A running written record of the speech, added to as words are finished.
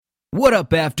What up,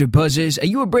 AfterBuzzers? Are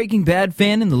you a Breaking Bad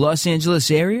fan in the Los Angeles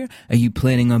area? Are you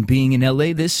planning on being in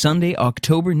LA this Sunday,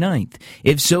 October 9th?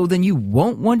 If so, then you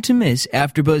won't want to miss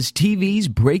AfterBuzz TV's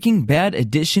Breaking Bad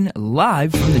edition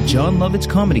live from the Jon Lovitz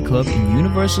Comedy Club in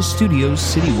Universal Studios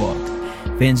City Walk.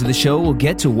 Fans of the show will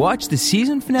get to watch the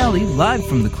season finale live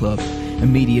from the club.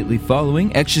 Immediately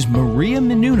following, Extra's Maria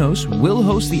Menounos will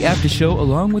host the after show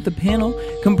along with a panel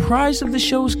comprised of the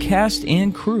show's cast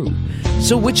and crew.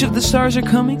 So which of the stars are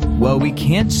coming? Well, we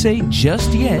can't say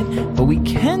just yet, but we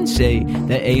can say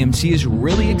that AMC is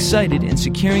really excited and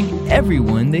securing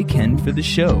everyone they can for the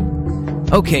show.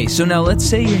 Okay, so now let's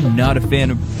say you're not a fan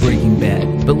of Breaking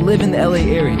Bad, but live in the LA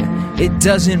area. It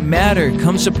doesn't matter.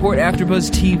 Come support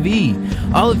AfterBuzz TV.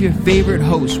 All of your favorite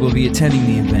hosts will be attending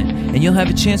the event, and you'll have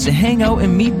a chance to hang out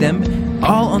and meet them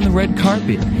all on the red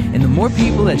carpet. And the more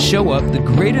people that show up, the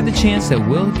greater the chance that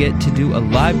we'll get to do a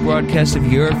live broadcast of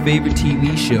your favorite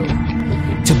TV show.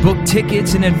 To book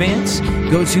tickets in advance,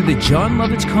 go to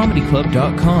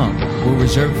thejonlovitzcomedyclub.com. We'll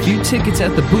reserve a few tickets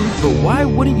at the booth, but why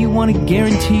wouldn't you want to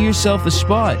guarantee yourself a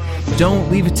spot?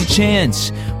 Don't leave it to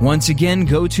chance. Once again,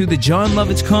 go to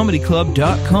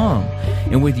thejonlovitzcomedyclub.com.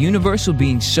 And with Universal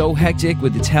being so hectic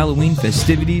with its Halloween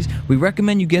festivities, we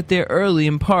recommend you get there early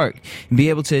and park and be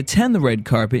able to attend the red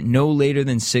carpet no later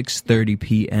than 6:30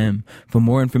 p.m. For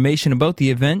more information about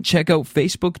the event, check out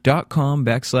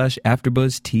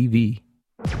facebook.com/AfterBuzzTV.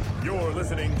 You're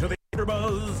listening to the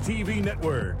AfterBuzz TV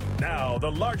Network, now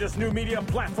the largest new media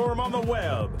platform on the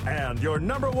web, and your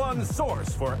number one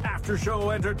source for after-show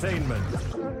entertainment.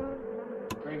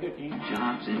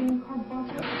 Johnson.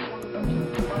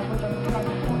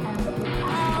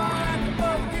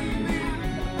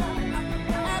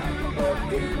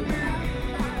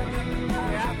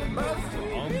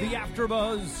 On the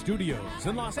AfterBuzz Studios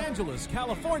in Los Angeles,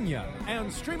 California,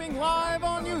 and streaming live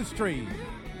on Ustream.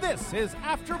 This is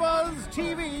AfterBuzz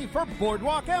TV for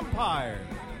Boardwalk Empire.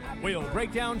 We'll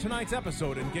break down tonight's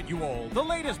episode and get you all the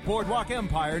latest Boardwalk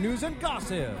Empire news and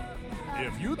gossip.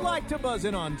 If you'd like to buzz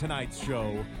in on tonight's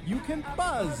show, you can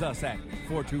buzz us at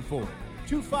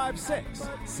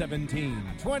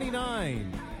 424-256-1729.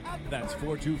 That's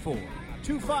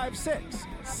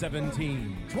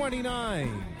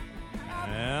 424-256-1729.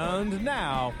 And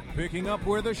now, picking up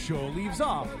where the show leaves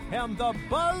off and the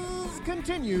buzz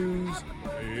continues,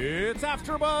 it's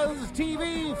AfterBuzz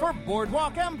TV for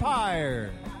Boardwalk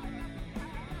Empire.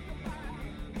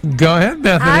 Go ahead,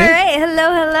 Bethany. All right.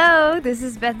 Hello. This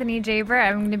is Bethany Jaber.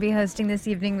 I'm going to be hosting this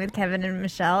evening with Kevin and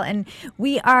Michelle, and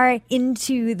we are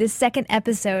into the second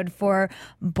episode for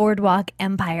Boardwalk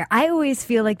Empire. I always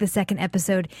feel like the second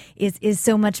episode is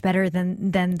so much better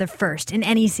than the first in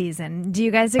any season. Do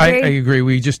you guys agree? I agree.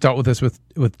 We just dealt with this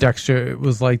with Dexter. It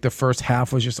was like the first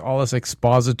half was just all this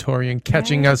expository and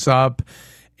catching us up,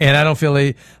 and I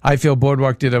feel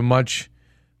Boardwalk did a much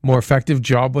more effective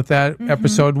job with that.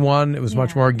 Episode one, it was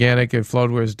much more organic. It flowed,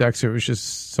 whereas Dexter, it was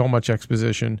just so much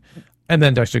exposition. And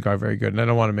then Dexter got very good, and I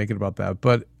don't want to make it about that.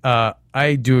 But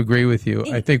I do agree with you.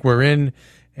 I think we're in,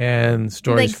 and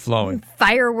story's flowing.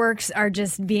 Fireworks are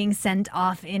just being sent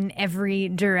off in every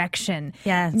direction.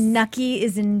 Yes. Nucky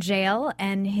is in jail,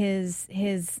 and his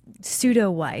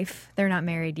pseudo-wife, they're not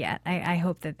married yet. I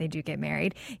hope that they do get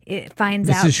married.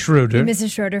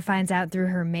 Mrs. Schroeder finds out through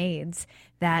her maids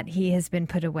that he has been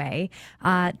put away.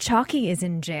 Chalky is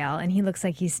in jail, and he looks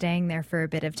like he's staying there for a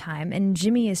bit of time. And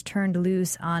Jimmy is turned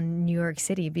loose on New York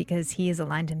City because he has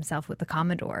aligned himself with the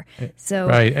Commodore. So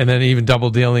right, and then even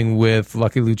double dealing with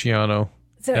Lucky Luciano.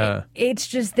 So it's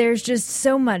just, there's just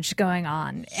so much going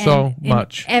on. So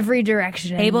much. In every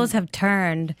direction. Tables have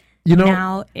turned.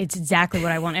 Now it's exactly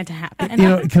what I wanted to happen.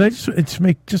 Can I just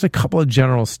make just a couple of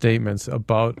general statements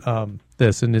about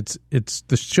this? And it's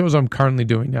the shows I'm currently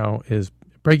doing now is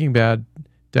Breaking Bad,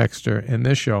 Dexter, and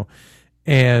this show.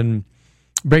 And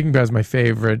Breaking Bad is my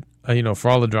favorite, for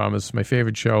all the dramas, my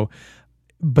favorite show.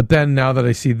 But then now that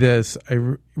I see this, I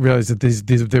realize that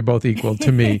they're both equal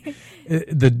to me.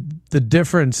 The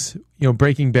difference,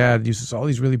 Breaking Bad uses all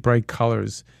these really bright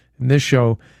colors. In this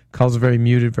show, colors are very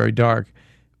muted, very dark.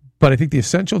 But I think the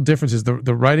essential difference is the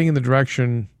writing and the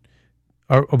direction,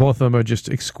 both of them are just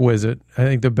exquisite. I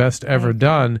think the best ever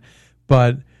done.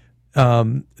 But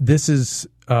this is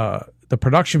the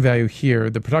production value here.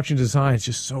 The production design is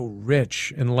just so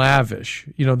rich and lavish.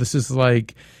 This is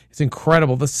like, it's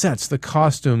incredible. The sets, the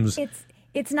costumes.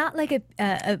 It's not like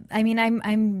I mean,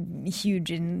 I'm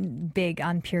huge and big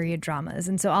on period dramas,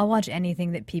 and so I'll watch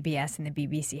anything that PBS and the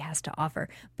BBC has to offer.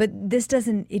 But this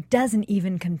doesn't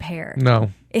even compare.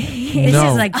 No. This is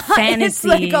like fantasy. It's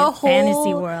like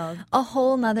fantasy world. A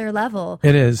whole nother level.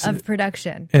 It is of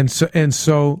production. And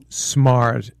so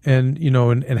smart, and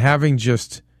and having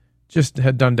just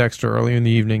had done Dexter earlier in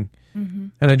the evening,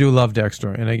 and I do love Dexter.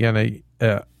 And again,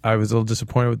 I was a little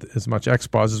disappointed with as much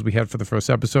X-Pause as we had for the first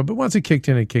episode, but once it kicked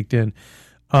in, it kicked in.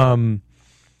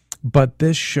 But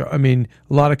this show, I mean,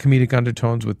 a lot of comedic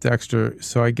undertones with Dexter,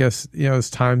 so I guess, there's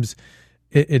times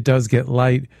it does get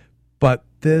light, but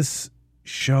this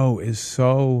show is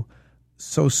so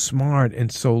smart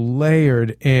and so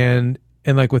layered, and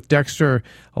like with Dexter,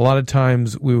 a lot of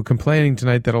times we were complaining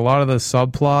tonight that a lot of the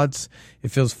subplots,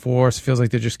 it feels forced, feels like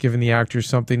they're just giving the actors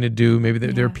something to do. Maybe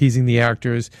they're appeasing the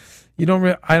actors. I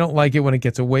don't like it when it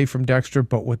gets away from Dexter,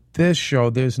 but with this show,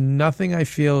 there's nothing I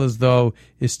feel as though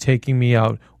is taking me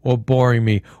out or boring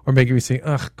me or making me say,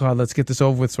 "Oh God, let's get this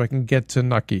over with so I can get to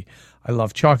Nucky." I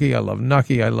love Chalky. I love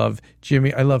Nucky. I love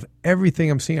Jimmy. I love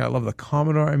everything I'm seeing. I love the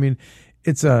Commodore. I mean,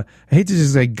 I hate to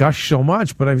just say gush so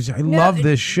much, but I love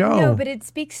this show. No, but it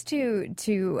speaks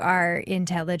to our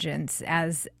intelligence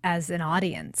as an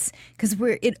audience, because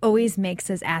it always makes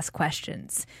us ask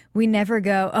questions. We never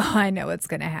go, "Oh, I know what's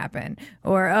going to happen,"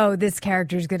 or "Oh, this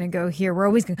character's going to go here." We're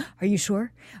always going, "Are you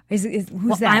sure? Who's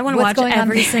that?" I want to watch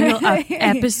every single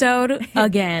episode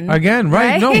again. Again,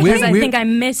 right? No, because I think I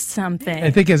missed something. I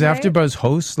think as AfterBuzz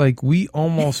hosts, like we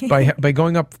almost by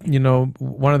going up,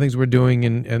 one of the things we're doing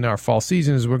in our fall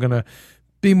season is we're going to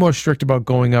be more strict about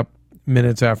going up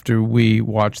minutes after we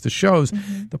watch the shows.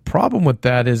 The problem with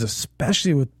that is,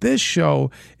 especially with this show,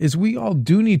 is we all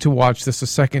do need to watch this a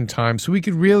second time so we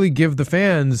could really give the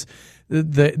fans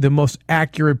the most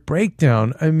accurate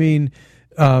breakdown. I mean,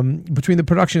 between the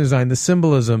production design, the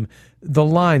symbolism, the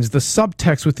lines, the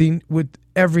subtext with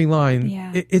every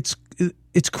line,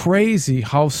 it's crazy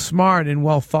how smart and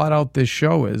well thought out this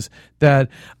show is. That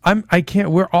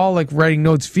we're all like writing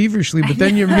notes feverishly, but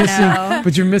then you're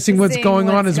missing what's going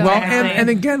on as well. And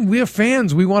again, we're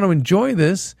fans. We want to enjoy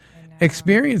this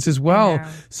experience as well.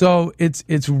 So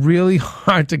it's really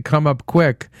hard to come up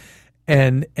quick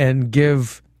and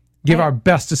give our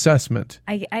best assessment.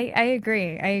 I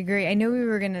agree. I know we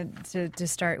were going to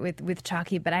start with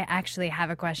Chalky, but I actually have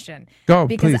a question. Go,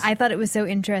 because please. I thought it was so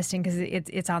interesting because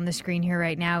it's on the screen here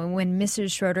right now. And when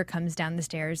Mrs. Schroeder comes down the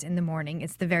stairs in the morning,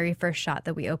 it's the very first shot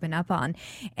that we open up on.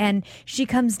 And she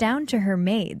comes down to her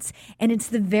maids. And it's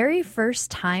the very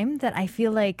first time that I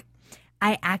feel like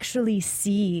I actually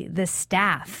see the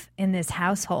staff in this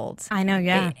household. I know,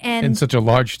 yeah. And such a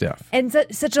large staff. And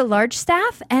such a large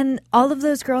staff, and all of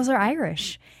those girls are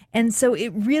Irish. And so it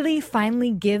really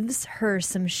finally gives her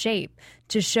some shape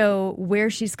to show where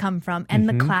she's come from and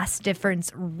the class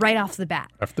difference right off the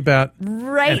bat.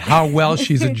 Right. And how well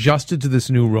she's adjusted to this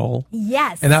new role.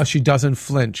 Yes. And how she doesn't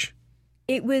flinch.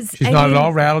 She's not at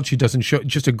all rattled. She doesn't show,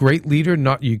 just a great leader.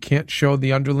 You can't show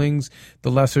the underlings, the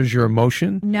lessers, your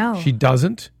emotion. No. She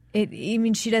doesn't.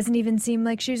 She doesn't even seem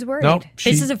like she's worried. No,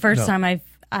 this is the first time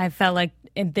I felt like,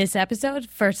 in this episode,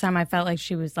 first time I felt like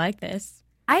she was like this.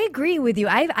 I agree with you.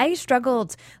 I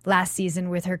struggled last season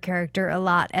with her character a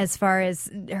lot as far as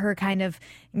her kind of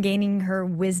gaining her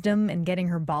wisdom and getting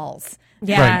her balls.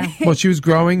 Yeah. Right. Well, she was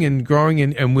growing,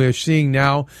 and we're seeing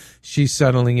now she's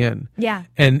settling in. Yeah.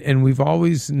 And we've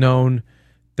always known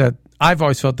that, I've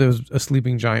always felt there was a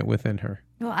sleeping giant within her.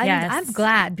 Well, I'm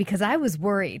glad, because I was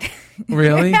worried.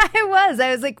 Really?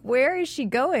 I was like, where is she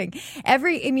going?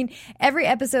 Every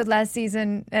episode last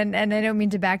season, and I don't mean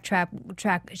to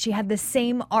backtrack, she had the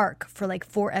same arc for like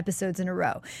 4 episodes in a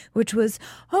row, which was,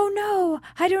 oh no,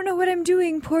 I don't know what I'm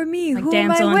doing. Poor me. Like who am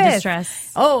I with? damsel in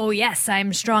distress. Oh yes,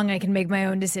 I'm strong. I can make my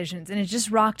own decisions. And it just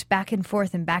rocked back and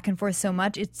forth so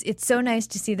much. It's so nice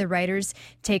to see the writers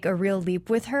take a real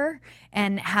leap with her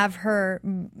and have her,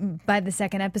 by the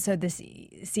second episode this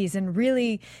season,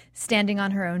 really standing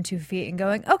on her own 2 feet and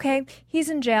going, okay, he's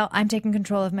in jail. I'm taking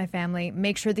control of my family.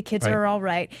 Make sure the kids are all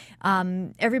right.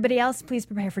 Everybody else, please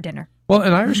prepare for dinner. Well,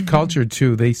 in Irish culture,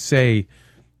 too, they say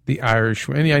the Irish,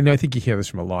 and I think you hear this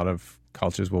from a lot of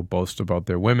cultures, will boast about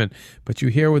their women, but you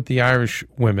hear with the Irish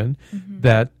women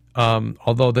that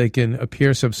although they can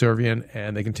appear subservient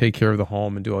and they can take care of the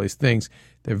home and do all these things,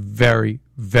 they're very,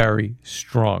 very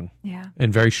strong. Yeah.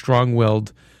 And very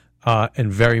strong-willed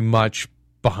and very much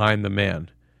behind the man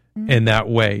in that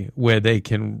way, where they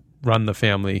can run the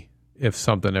family if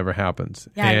something ever happens.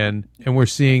 Yeah. And we're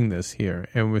seeing this here.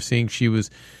 And we're seeing she was...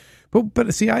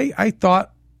 But see, I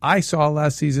thought I saw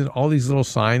last season all these little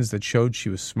signs that showed she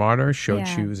was smarter, showed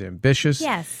she was ambitious.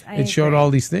 Yes, it showed all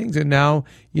these things, and now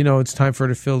it's time for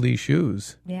her to fill these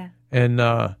shoes. Yeah.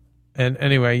 And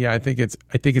anyway, yeah, I think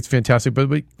it's fantastic.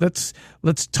 But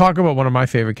let's talk about one of my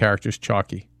favorite characters,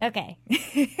 Chalky. Okay.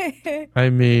 I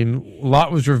mean, a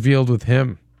lot was revealed with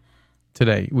him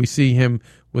today. We see him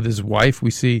with his wife.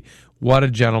 We see what a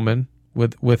gentleman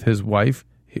with his wife,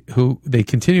 who they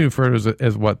continue to refer to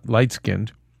as what,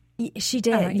 light-skinned. She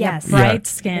did, yes.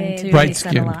 Bright-skinned, too.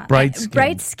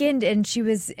 Bright-skinned, and she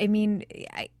was,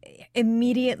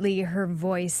 immediately her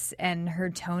voice and her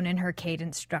tone and her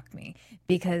cadence struck me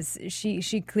because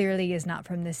she clearly is not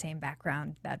from the same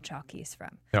background that Chalky's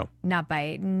from. No. Not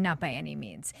by any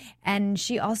means. And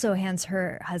she also hands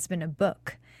her husband a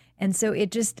book. And so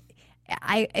it just...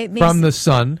 it makes, from the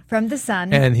Sun.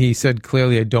 And he said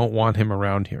clearly, I don't want him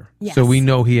around here. Yes. So we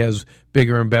know he has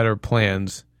bigger and better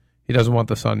plans. He doesn't want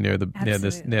the Sun near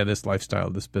this lifestyle,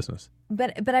 this business.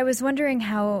 But I was wondering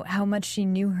how much she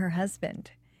knew her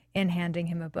husband in handing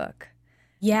him a book.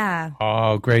 Yeah.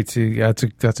 Oh, great. See,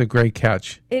 that's a great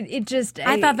catch. It just...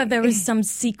 I thought that there was some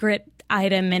secret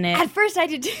item in it. At first I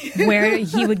did too. Where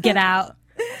he would get out.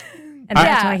 And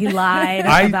that's why he lied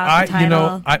about the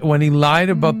title. When he lied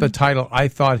about the title, I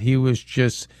thought he was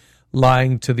just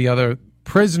lying to the other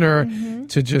prisoner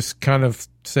to just kind of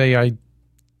say, I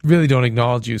really don't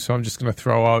acknowledge you, so I'm just going to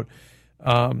throw out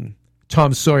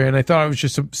Tom Sawyer. And I thought it was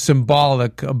just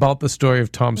symbolic about the story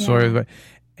of Tom Sawyer.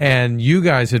 And you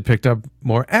guys had picked up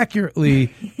more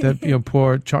accurately that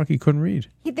poor Chalky couldn't read.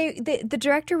 The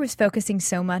director was focusing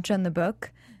so much on the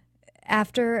book.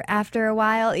 After a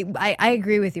while, I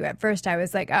agree with you. At first, I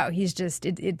was like, "Oh, he's just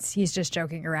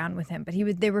joking around with him." But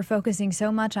they were focusing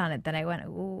so much on it that I went,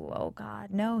 "Oh God,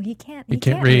 no, he can't. He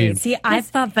can't read." See, I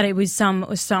thought that it was some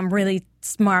really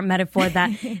smart metaphor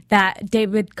that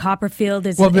David Copperfield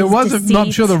is. Well, there wasn't. Deceased.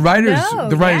 I'm sure the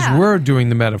writers were doing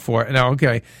the metaphor. Now,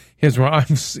 okay, here's where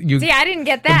I'm. See, I didn't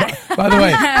get that. By the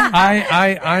way,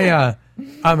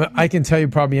 I can tell you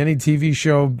probably any TV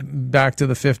show back to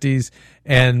the 50s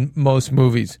and most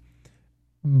movies,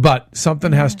 but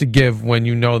something has to give when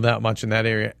you know that much in that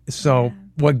area. So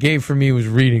what gave for me was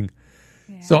reading.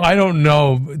 Yeah. So I don't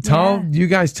know. You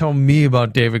guys tell me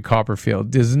about David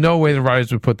Copperfield. There's no way the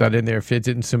writers would put that in there if it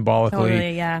didn't symbolically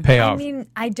pay off. I mean,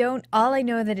 I don't. All I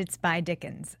know that it's by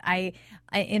Dickens.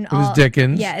 It was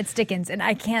Dickens. Yeah, it's Dickens, and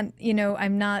I can't.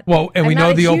 I'm not. Well, and we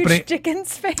know the opening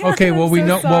Dickens fan. Okay, well we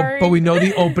know. Sorry. But we know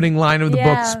the opening line of the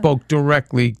book spoke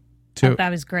directly to that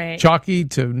was great. Chalky,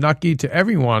 to Nucky, to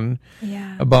everyone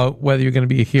about whether you're going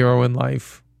to be a hero in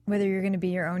life, whether you're going to be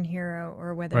your own hero,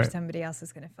 or whether somebody else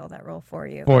is going to fill that role for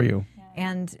you.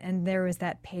 And there was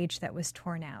that page that was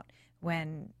torn out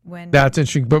when. That's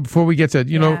interesting. But before we get to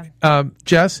it,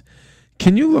 Jess,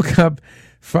 can you look up?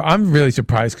 I'm really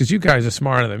surprised because you guys are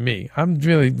smarter than me. I can't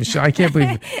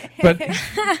believe it. But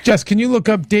Jess, can you look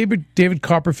up David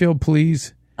Copperfield,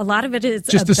 please? A lot of it is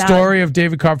just the story of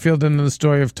David Copperfield and the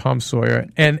story of Tom Sawyer,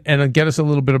 and get us a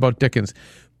little bit about Dickens.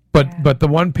 But the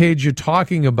one page you're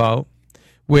talking about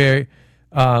where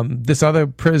this other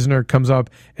prisoner comes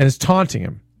up and is taunting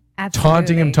him.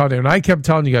 Absolutely. Taunting him. And I kept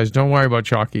telling you guys, don't worry about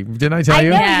Chalky. Didn't I tell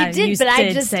you? I know you did, but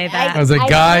I just say that. I was like,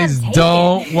 guys,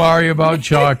 don't worry about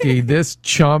Chalky. This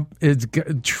chump is,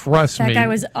 trust me. That guy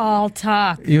was all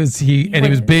talk. He was big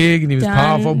and he was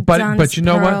powerful. But you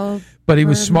know what? But he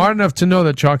was smart enough to know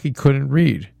that Chalky couldn't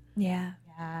read. Yeah.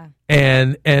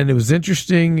 And it was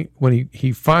interesting when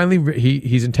he finally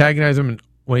he's antagonized him, and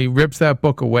when he rips that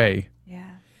book away. Yeah.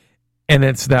 And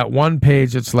it's that one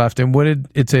page that's left. And what did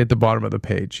it say at the bottom of the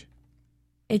page?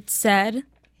 It said,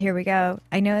 here we go.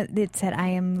 I know it said, I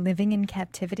am living in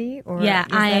captivity. Or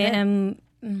I am.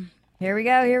 Here we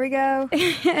go.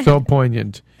 So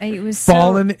poignant. It was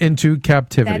fallen into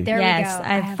captivity. Yes,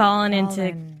 I've fallen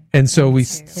into. And so we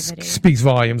speaks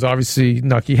volumes. Obviously,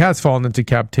 Nucky has fallen into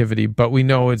captivity, but we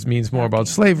know it means more about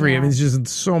slavery. I mean, there's just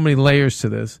so many layers to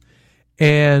this.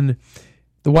 And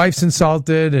the wife's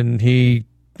insulted, and he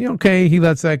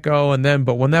lets that go.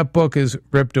 But when that book is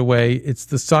ripped away, it's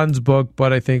the son's book.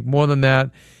 But I think more than that,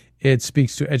 it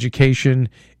speaks to education.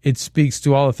 It speaks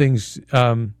to all the things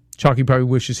Chalky probably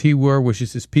wishes he were,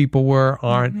 wishes his people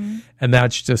aren't. And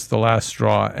that's just the last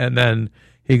straw. And then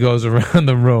he goes around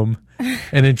the room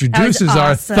and introduces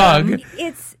our thug.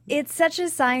 It's such a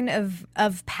sign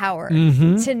of power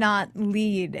to not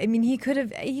lead. I mean, he could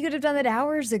have done that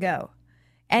hours ago.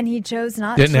 And he chose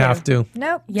not to. Didn't have to.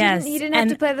 Nope. Yes. He didn't have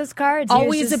to play those cards.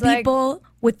 Always the people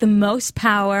with the most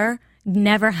power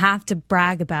never have to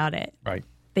brag about it. Right.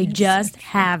 They just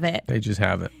have it. They just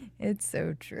have it. It's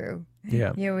so true.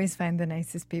 Yeah. You always find the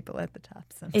nicest people at the top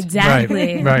sometimes.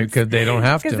 Exactly. Right, because they don't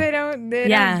have to. Because they don't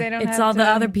it's all the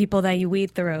other people that you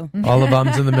weed through. All the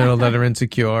bums in the middle that are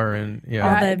insecure and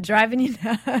all the driving you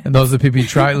nuts. And those are the people you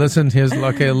try. Listen, here's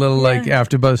like a little like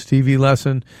AfterBuzz TV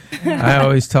lesson. I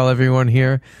always tell everyone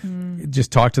here,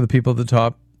 just talk to the people at the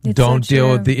top. It's don't so deal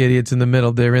true. with the idiots in the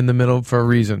middle. They're in the middle for a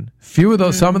reason. Some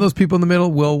of those people in the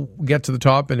middle will get to the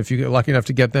top, and if you get lucky enough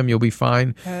to get them, you'll be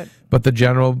fine. But the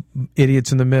general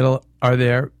idiots in the middle are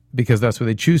there because that's where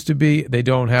they choose to be. They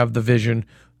don't have the vision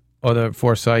or the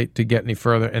foresight to get any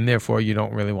further, and therefore you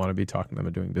don't really want to be talking to them or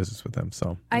doing business with them.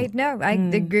 So I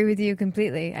agree with you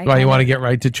completely. Well, you want to get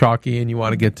right to Chalky, and you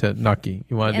want to get to Nucky.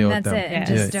 You want to deal with them. And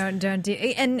that's it. Just don't do.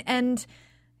 And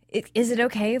is it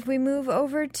okay if we move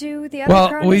over to the other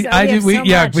cards?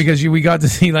 Because we got to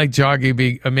see like Chalky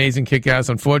be amazing, kick ass.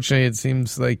 Unfortunately, it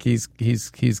seems like he's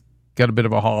got a bit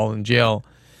of a haul in jail.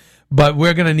 But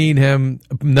we're going to need him.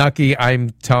 Nucky, I'm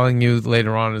telling you,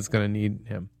 later on is going to need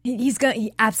him. He's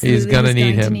going to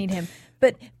need him.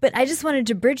 But I just wanted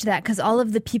to bridge that because all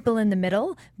of the people in the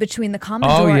middle between the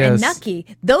Commodore and Nucky,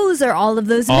 those are all of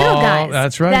those middle guys.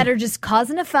 That's right. That are just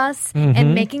causing a fuss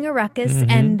and making a ruckus,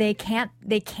 and they can't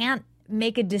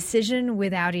make a decision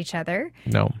without each other.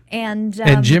 No. And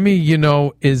Jimmy,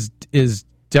 is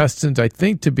destined, I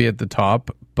think, to be at the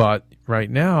top, but right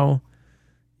now,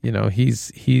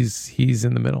 he's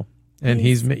in the middle, and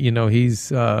he's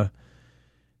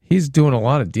doing a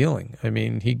lot of dealing. I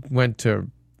mean, he went to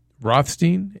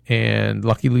Rothstein and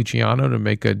Lucky Luciano to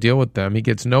make a deal with them. He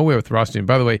gets nowhere with Rothstein.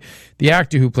 By the way, the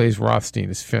actor who plays Rothstein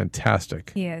is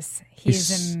fantastic. He is.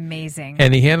 He's amazing.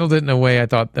 And he handled it in a way I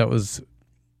thought that was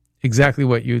exactly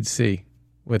what you'd see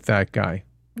with that guy.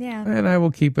 Yeah. And I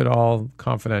will keep it all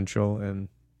confidential and,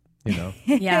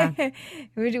 Yeah.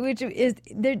 Which is,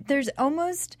 there's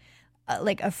almost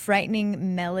like a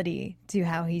frightening melody to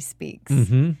how he speaks.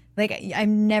 Mm-hmm. Like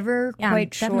I'm never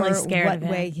quite sure what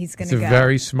way he's going to go. He's a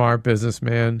very smart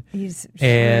businessman. He's shrewd.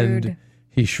 And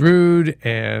he's shrewd,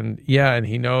 and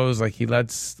he knows, like, he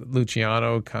lets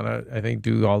Luciano kind of, I think,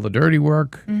 do all the dirty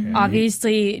work. Mm-hmm.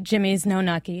 Obviously, Jimmy's no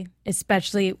Nucky,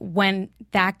 especially when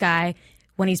that guy,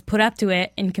 when he's put up to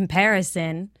it in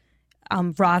comparison,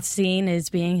 Rothstein is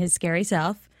being his scary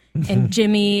self, and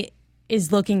Jimmy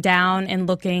is looking down and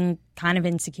looking kind of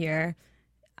insecure.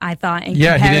 I thought in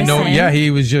comparison. He didn't know. Yeah, he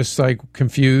was just like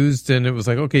confused, and it was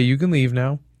like, okay, you can leave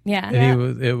now. Yeah.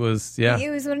 And it was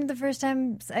one of the first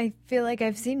times I feel like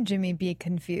I've seen Jimmy be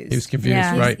confused. He was confused,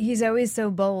 right? He's always so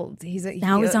bold.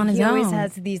 Now he's on his own. He always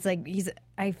has these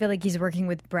I feel like he's working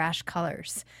with brash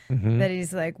colors. Mm-hmm. That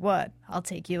he's like, what? I'll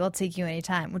take you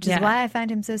anytime. Which is why I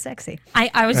find him so sexy.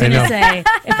 I was going to say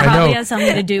it probably has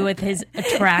something to do with his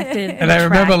attractive. And I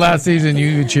remember last season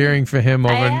you were cheering for him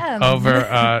over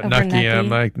Nucky. And I'm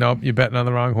like, nope, you're betting on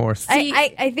the wrong horse.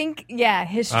 I think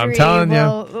history I'm telling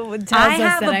tells us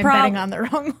that I'm betting on the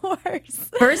wrong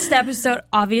horse. First episode,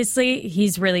 obviously,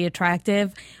 he's really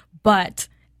attractive, but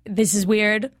this is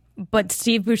weird. But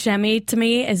Steve Buscemi, to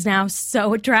me, is now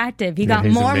so attractive. He got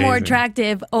more and more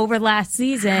attractive over last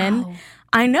season. Wow.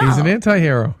 I know. He's an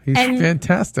anti-hero. He's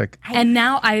fantastic. And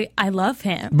now I love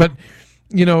him. But,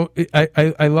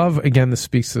 I love, again, this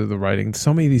speaks to the writing.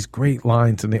 So many of these great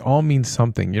lines, and they all mean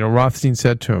something. Rothstein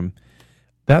said to him,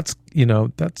 that's you're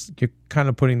kind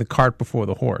of putting the cart before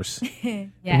the horse.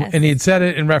 Yes. And he had said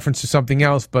it in reference to something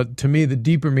else, but to me, the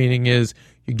deeper meaning is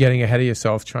you're getting ahead of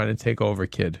yourself trying to take over,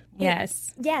 kid.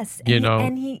 Yes. Yes.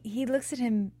 And he looks at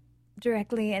him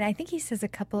directly, and I think he says a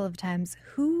couple of times,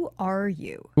 "Who are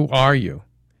you? Who are you?"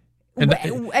 And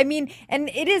I mean, and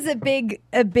it is a big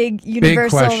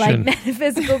universal, like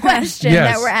metaphysical question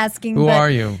that we're asking. Who are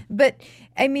you? But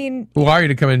I mean, who are you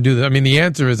to come in and do that? I mean, the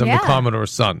answer is I'm the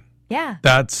Commodore's son. Yeah.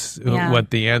 That's what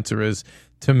the answer is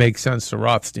to make sense to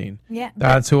Rothstein. Yeah.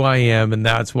 That's who I am, and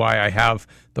that's why I have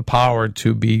the power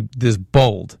to be this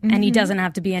bold. And he doesn't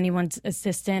have to be anyone's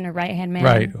assistant or right-hand man.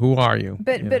 Right. Who are you?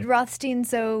 But Rothstein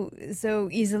so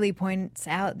easily points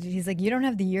out, he's like, you don't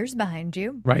have the years behind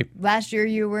you. Right. Last year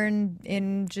you were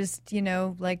in just,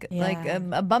 like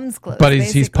a bum's clothes. But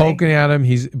he's poking at him.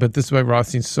 But this is why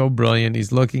Rothstein's so brilliant.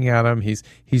 He's looking at him. He's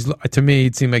to me,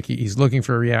 it seemed like he's looking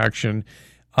for a reaction.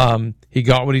 He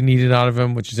got what he needed out of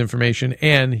him, which is information,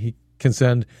 and he can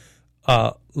send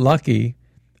Lucky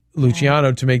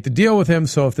Luciano to make the deal with him.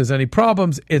 So if there's any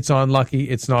problems, it's on Lucky.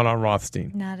 It's not on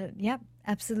Rothstein. Yep,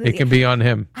 absolutely. It can be on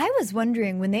him. I was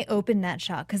wondering when they opened that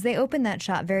shot, because they opened that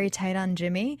shot very tight on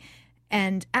Jimmy.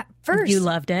 And at first, you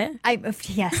loved it.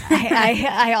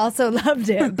 I also loved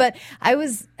it. But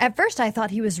at first I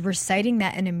thought he was reciting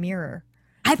that in a mirror.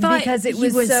 I thought because it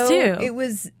was so too. It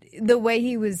was the way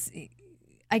he was.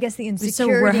 I guess the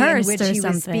insecurity in which he was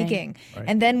something. speaking. Right.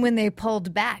 And then when they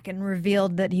pulled back and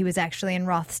revealed that he was actually in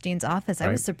Rothstein's office, I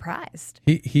was surprised.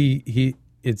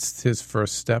 It's his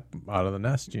first step out of the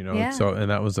nest, you know. Yeah. So, and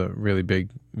that was a really big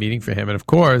meeting for him. And of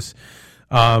course,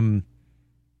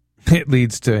 it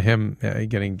leads to him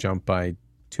getting jumped by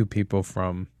two people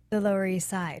from the Lower East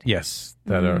Side. Yes,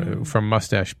 that are from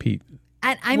Mustache Pete.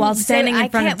 And while standing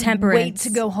in front of Temperance. I can't wait to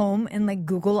go home and like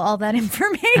Google all that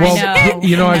information. Well,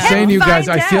 you know, I was saying to you guys,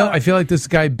 I feel like this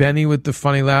guy Benny with the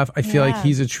funny laugh. I feel like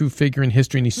he's a true figure in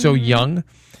history, and he's so young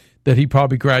that he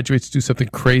probably graduates to do something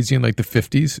crazy in like the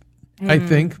 50s. I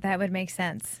think that would make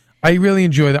sense. I really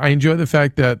enjoy that. I enjoy the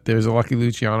fact that there's a Lucky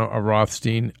Luciano, a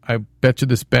Rothstein. I bet you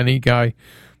this Benny guy,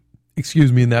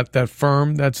 in that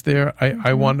firm that's there.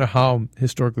 I wonder how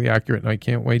historically accurate, and I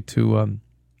can't wait to.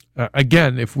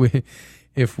 Again, if we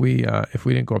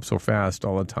didn't go up so fast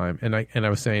all the time, and I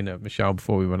was saying to Michelle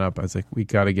before we went up, I was like, we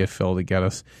got to get Phil to get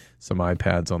us some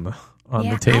iPads on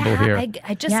the table here.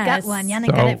 I just got one. Yana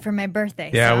got it for my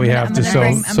birthday. Yeah, we have to.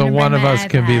 So one of us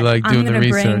can be like doing the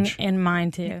research. I'm going to bring in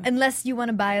mine too. Unless you want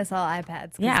to buy us all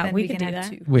iPads. Yeah, we can do that.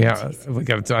 Two. We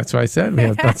got. That's what I said.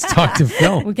 Let's talk to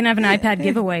Phil. We can have an iPad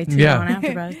giveaway too on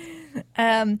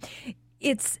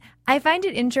AfterBuzz. I find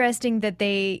it interesting that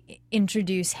they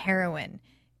introduce heroin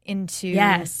into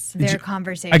their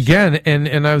conversation. Again,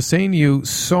 and I was saying to you,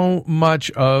 so much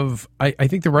of, I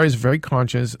think the writers are very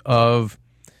conscious of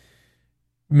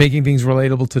making things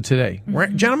relatable to today.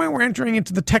 Gentlemen, we're entering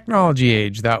into the technology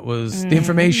age. That was the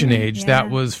information age. That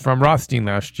was from Rothstein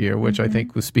last year, which I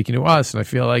think was speaking to us. And I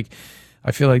feel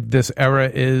like this era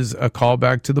is a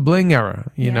callback to the bling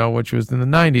era, you know, which was in the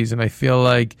 90s. And I feel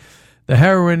like the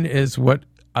heroin is what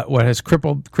has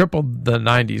crippled the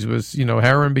 90s was, you know,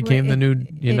 heroin became the new,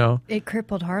 you know. It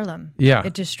crippled Harlem. Yeah.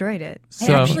 It destroyed it.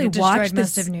 So, I actually watched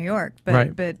most of New York,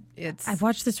 but it's... I've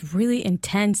watched this really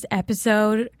intense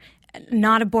episode,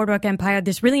 not a Boardwalk Empire,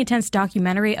 this really intense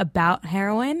documentary about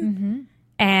heroin.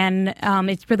 And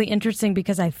it's really interesting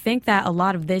because I think that a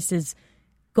lot of this is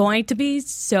going to be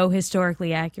so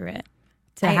historically accurate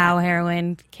to how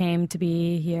heroin came to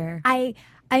be here.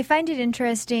 I find it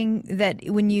interesting that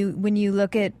when you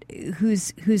look at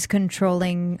who's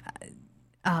controlling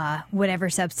whatever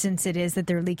substance it is that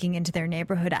they're leaking into their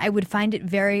neighborhood, I would find it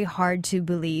very hard to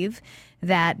believe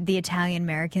that the Italian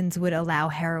Americans would allow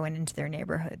heroin into their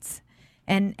neighborhoods.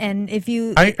 And if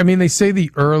you, I mean, they say the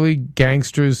early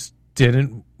gangsters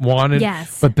didn't want it,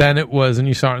 but then it was, and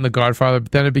you saw it in The Godfather.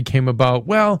 But then it became about,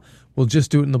 well, we'll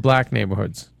just do it in the black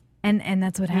neighborhoods. And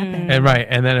that's what happened.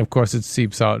 And then of course it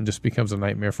seeps out and just becomes a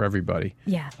nightmare for everybody.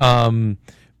 Yeah.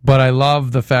 But I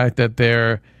love the fact that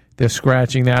they're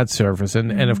scratching that surface,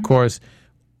 and of course,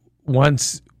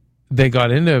 once they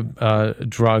got into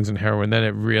drugs and heroin, then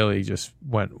it really just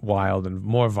went wild and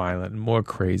more violent and more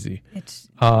crazy.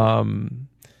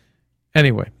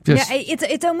 Anyway,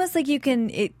 it's almost like you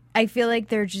can. I feel like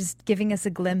they're just giving us a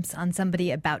glimpse on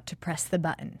somebody about to press the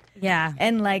button. Yeah.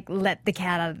 And like let the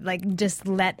cat out, like just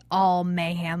let all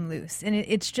mayhem loose. And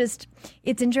it's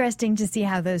interesting to see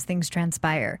how those things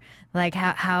transpire. Like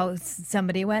how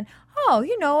somebody went, oh,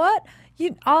 you know what?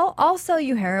 I'll sell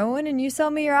you heroin and you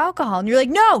sell me your alcohol. And you're like,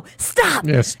 no, stop.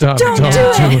 Yeah, stop. Don't do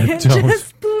it.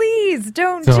 Just please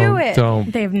don't do it.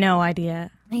 Don't. They have no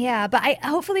idea. Yeah, but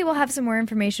hopefully we'll have some more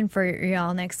information for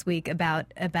y'all next week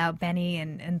about Benny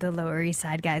and the Lower East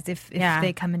Side guys if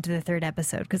they come into the third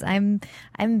episode, because I'm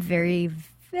very,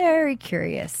 very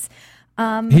curious.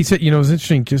 He said, you know, it was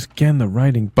interesting, just again, the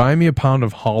writing, buy me a pound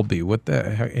of Halby. What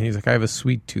the heck? And he's like, I have a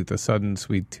sweet tooth, a sudden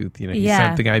sweet tooth. You know, he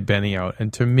sent the guy Benny out.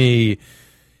 And to me,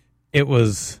 it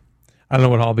was, I don't know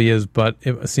what Halby is, but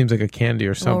it seems like a candy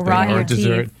or something, or a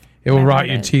dessert. It will rot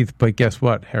your teeth, but guess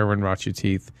what? Heroin rots your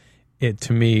teeth. It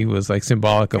to me was like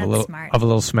symbolic of a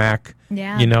little smack,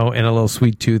 you know, and a little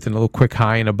sweet tooth and a little quick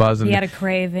high and a buzz. And he had a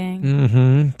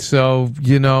craving. So,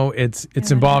 you know, it's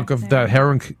symbolic of that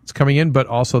heroin coming in, but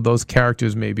also those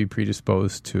characters may be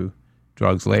predisposed to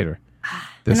drugs later.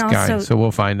 This guy, so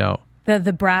we'll find out.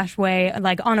 The brash way,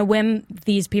 like on a whim,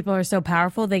 these people are so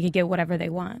powerful they could get whatever they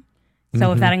want.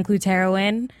 So if that includes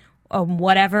heroin,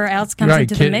 whatever else comes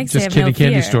into the mix, just they have kitty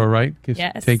candy store, right?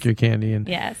 Yes. Take your candy and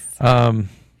yeah,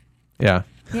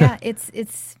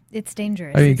 it's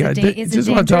dangerous. I mean, just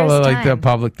want to tell the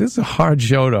public, this is a hard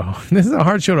show to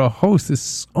host. There's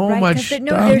so much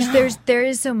stuff. There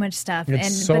is so much stuff.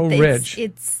 It's rich.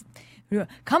 It's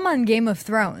come on, Game of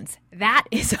Thrones. That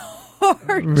is a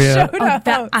hard show to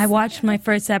host. I watched my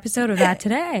first episode of that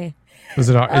today. Was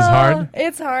it hard?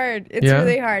 It's hard. It's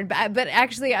really hard. But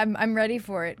actually, I'm ready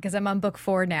for it because I'm on book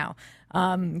 4 now.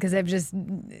 Because I've just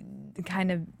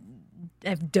kind of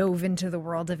have dove into the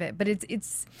world of it. But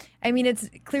it's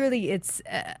clearly a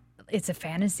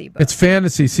fantasy book. It's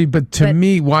fantasy. See, but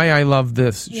me, why I love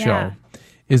this show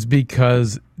is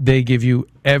because they give you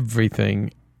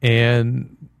everything.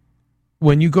 And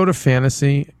when you go to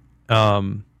fantasy,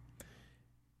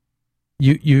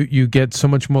 you get so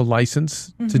much more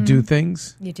license to do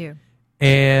things. You do.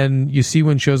 And you see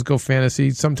when shows go fantasy,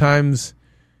 sometimes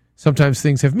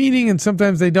things have meaning and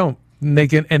sometimes they don't. And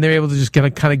they're able to just kind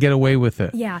of get away with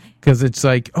it. Yeah. Because it's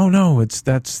like, oh no,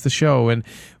 that's the show. And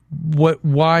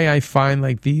why I find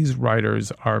like these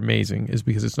writers are amazing is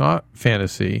because it's not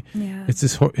fantasy. Yeah.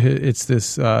 It's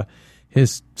this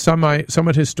his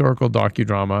somewhat historical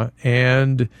docudrama,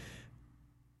 and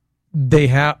they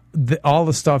have all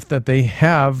the stuff that they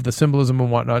have, the symbolism and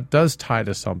whatnot, does tie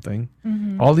to something.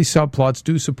 Mm-hmm. All these subplots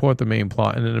do support the main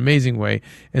plot in an amazing way,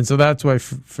 and so that's why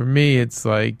for me it's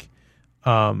like,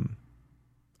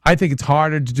 I think it's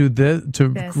harder to do this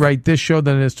write this show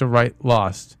than it is to write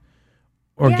Lost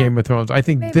or Game of Thrones. I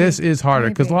think this is harder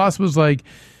because Lost was like.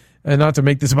 And not to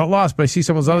make this about Lost, but I see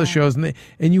some of those other shows, and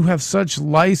you have such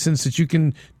license that you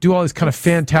can do all this kind of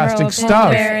fantastic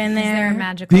stuff. In there are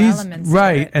magical elements,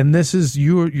 right? And this is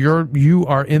you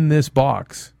are in this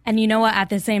box. And you know what? At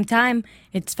the same time,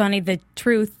 it's funny. The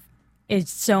truth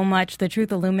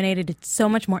illuminated. It's so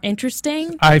much more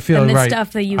interesting. I feel than the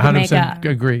stuff that you can make up.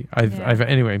 Agree.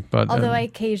 Anyway, but although I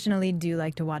occasionally do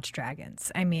like to watch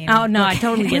dragons. I mean, oh no, I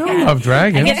totally get that. Love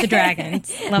dragons. I get the dragons.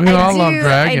 We all love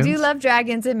dragons. I do love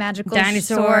dragons and magical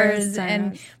dinosaurs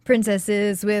and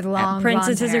princesses with long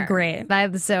princesses blonde hair. Are great.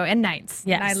 And knights.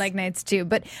 Yes, I like knights too.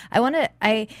 But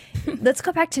let's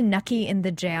go back to Nucky in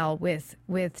the jail with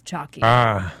Chalky.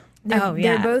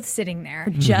 They're both sitting there.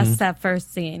 Just that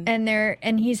first scene.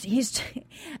 And he's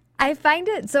I find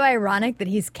it so ironic that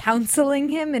he's counseling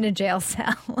him in a jail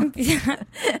cell.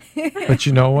 But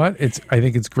you know what? I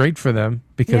think it's great for them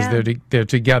because they're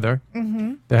together.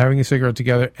 Mm-hmm. They're having a cigarette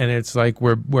together, and it's like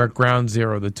we're at ground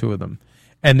zero, the two of them.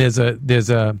 And there's a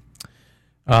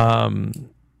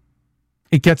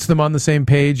it gets them on the same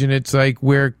page, and it's like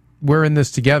we're in this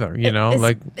together, you know.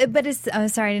 But it's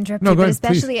sorry to interrupt you, but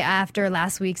especially after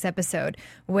last week's episode,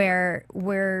 where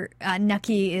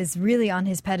Nucky is really on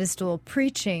his pedestal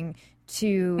preaching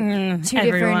to two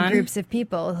different groups of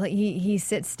people. He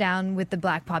sits down with the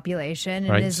black population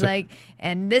and is like,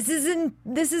 and this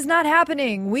is not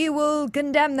happening. We will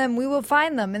condemn them. We will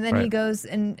fine them. And then he goes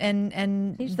and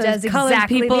does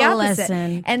exactly the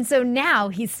opposite. And so now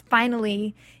he's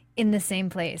finally in the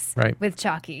same place with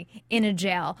Chalky in a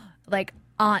jail. Like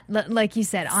you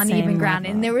said, on same even ground,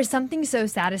 level. And there was something so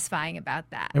satisfying about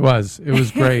that. It was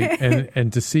great,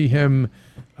 and to see him,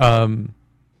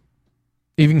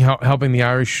 even helping the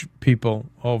Irish people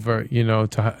over, you know,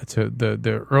 to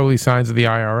the early signs of the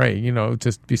IRA, you know,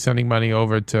 just be sending money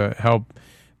over to help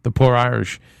the poor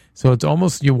Irish. So it's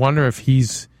almost you wonder if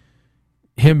he's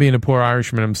him being a poor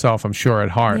Irishman himself. I'm sure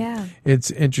at heart. Yeah.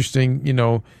 It's interesting, you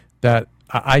know, that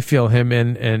I feel him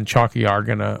and Chalky are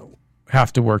gonna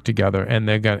have to work together, and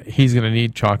he's gonna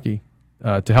need Chalky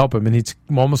to help him, and it's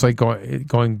almost like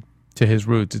going to his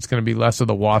roots. It's gonna be less of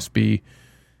the waspy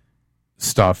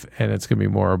stuff, and it's gonna be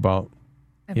more about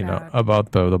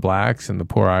the blacks and the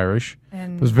poor Irish.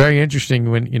 And it was very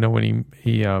interesting when he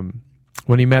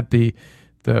met the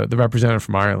representative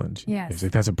from Ireland. Yes. He's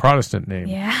like, that's a Protestant name.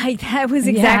 Yeah, that was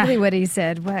exactly what he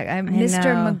said.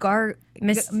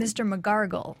 Mr.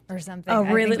 McGargle or something. Oh,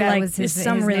 really? That was his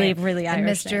really, name. really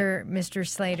Irish Mr.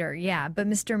 Slater. Yeah, but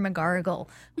Mr. McGargle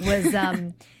was,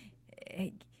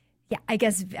 I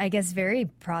guess very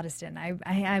Protestant. I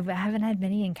haven't had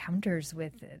many encounters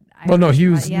with it. He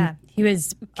was. He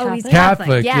was Catholic. He's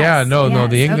Catholic. Yes, yeah, no,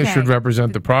 the English should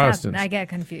represent the Protestants. I get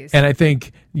confused. And I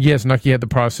think, yes, Nucky had the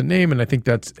Protestant name, and I think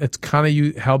it's kind of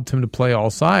helped him to play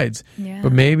all sides. Yeah.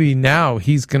 But maybe now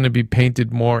he's going to be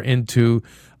painted more into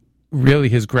really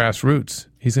his grassroots.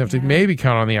 He's going to have to maybe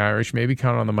count on the Irish, maybe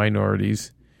count on the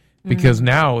minorities, because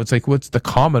now it's like, what's the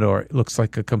Commodore? It looks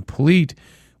like a complete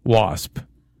wasp.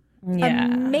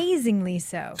 Yeah. Amazingly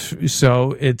so.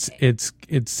 So it's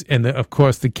and of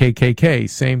course the KKK,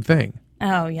 same thing.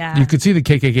 Oh yeah. You could see the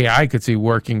KKK. I could see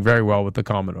working very well with the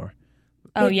Commodore.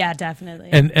 Oh yeah,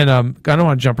 definitely. And I don't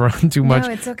want to jump around too much.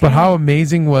 No, it's okay. But how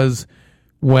amazing was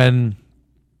when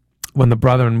the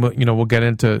brother, and we'll get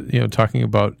into talking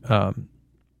about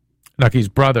Nucky's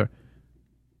brother,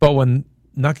 but when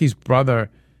Nucky's brother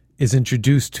is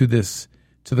introduced to the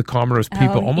Commodore's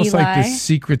people, almost Eli. like this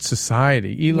secret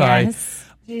society. Eli. Yes.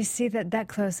 Did you see that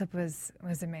close up was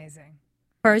amazing.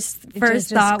 First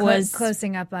thought was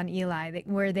closing up on Eli,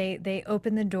 where they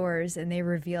open the doors and they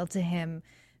reveal to him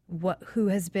who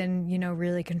has been,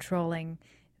 really controlling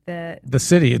the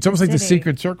city. It's almost like the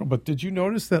secret circle. But did you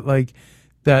notice that, like,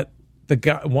 that the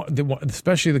guy,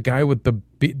 especially the guy with the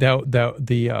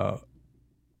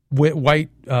white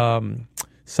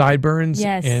sideburns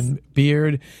and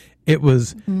beard, it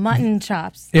was mutton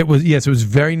chops. It was it was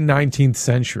very 19th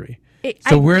century.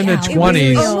 We're in the 20s.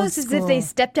 It was almost as if they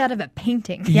stepped out of a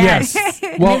painting. Yes.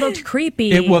 Well, they looked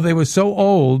creepy. They were so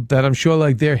old that I'm sure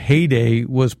like their heyday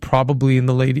was probably in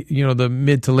the the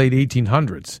mid to late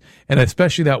 1800s. And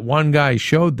especially that one guy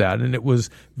showed that, and it was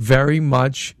very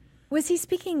much... Was he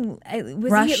speaking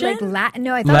Russian? He like Latin?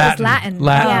 No, I thought it was Latin.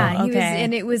 Yeah, he was,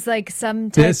 and it was like some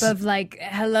type of like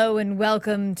hello and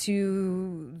welcome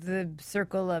to the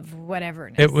circle of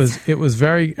whatever. It was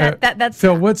very. That's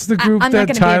Phil. What's the group I'm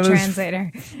that Tyler's be a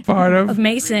translator. part of? Of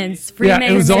Masons, Freemasons.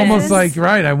 Yeah, it was almost like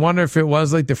right. I wonder if it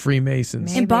was like the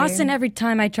Freemasons. In Boston, every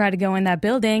time I tried to go in that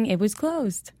building, it was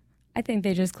closed. I think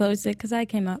they just closed it because I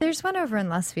came up. There's one over in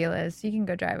Los Feliz. You can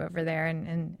go drive over there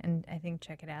and I think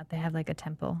check it out. They have like a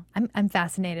temple. I'm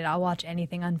fascinated. I'll watch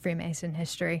anything on Freemason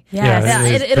history.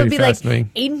 It'll be like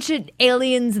ancient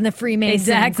aliens and the Freemasons.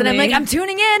 Exactly. And I'm like, I'm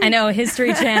tuning in. I know,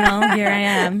 History Channel. Here I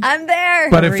am. I'm there.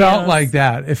 But it felt like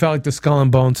that. It felt like the Skull and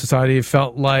Bones Society. It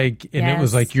felt like, and it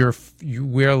was like we're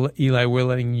Eli. We're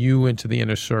letting you into the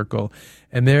inner circle,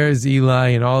 and there's Eli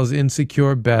in all his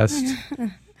insecure best.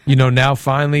 Now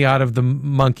finally out of the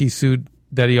monkey suit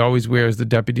that he always wears, the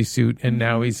deputy suit, and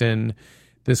now he's in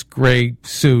this gray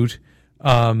suit.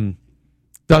 Doesn't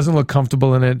look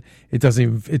comfortable in it. It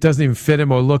doesn't even fit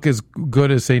him or look as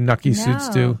good as, say, Nucky suits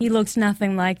do. He looks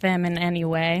nothing like them in any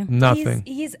way. Nothing.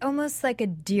 He's almost like a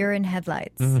deer in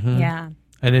headlights. Mm-hmm. Yeah.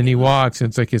 And then he walks, and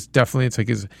it's like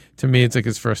to me, it's like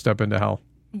his first step into hell.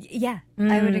 Yeah,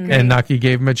 I would agree. And Nucky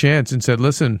gave him a chance and said,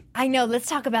 "Listen." I know. Let's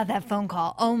talk about that phone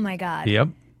call. Oh my God. Yep.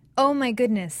 Oh my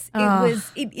goodness!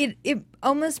 It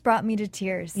almost brought me to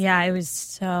tears. Yeah, it was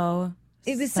so.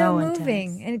 It was so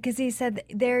moving, and because he said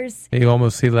he would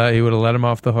have let him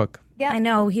off the hook. Yeah, I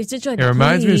know. He's just like, it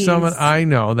reminds me of someone I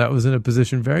know that was in a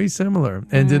position very similar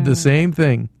and did the same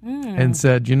thing and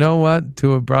said, "You know what?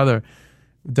 To a brother,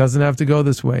 it doesn't have to go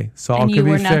this way. Saul could be fixed." And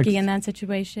you were Nucky in that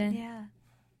situation. Yeah.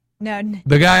 No,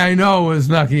 the guy I know was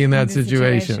Nucky in that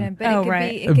situation.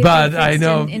 But I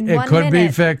know it could be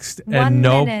fixed. And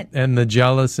and the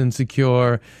jealous,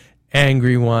 insecure,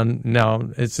 angry one.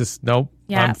 No, it's just nope.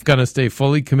 Yeah. I'm gonna stay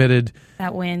fully committed.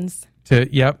 That wins. And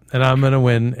I'm gonna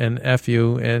win. And F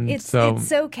you. And it's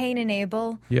so Cain and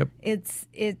Abel. Yep.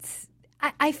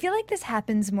 I feel like this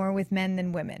happens more with men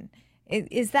than women.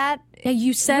 Is that? Yeah,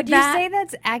 you said would that. Would you say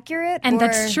that's accurate? And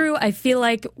that's true. I feel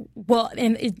like,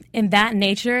 in that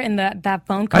nature, in that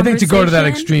phone conversation. I think to go to that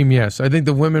extreme, yes. I think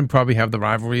the women probably have the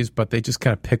rivalries, but they just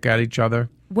kind of pick at each other.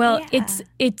 Well,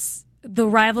 it's the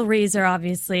rivalries are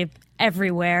obviously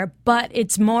everywhere, but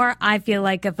it's more, I feel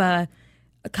like, of a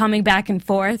coming back and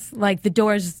forth. Like the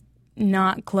door's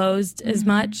not closed as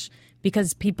much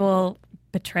because people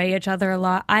betray each other a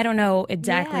lot. I don't know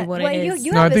exactly what it is.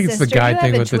 I think it's the guy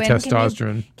thing with the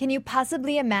testosterone. Can you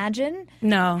possibly imagine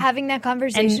having that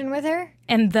conversation with her?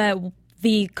 And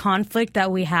the conflict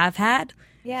that we have had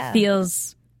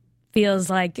feels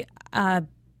like a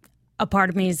part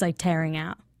of me is like tearing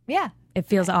out. Yeah. It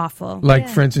feels awful. Like,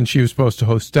 for instance, she was supposed to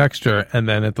host Dexter and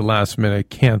then at the last minute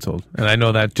canceled. And I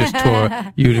know that just tore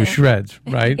you to shreds,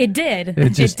 right? It did.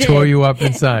 It just tore you up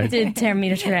inside. It did tear me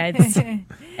to shreds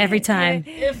every time.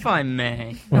 If I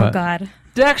may. What? Oh, God.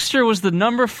 Dexter was the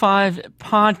number 5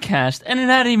 podcast and it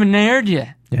hadn't even aired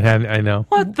yet. It had, I know.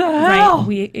 What the hell?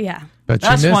 Right. But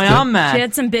that's why I'm mad. She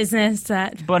had some business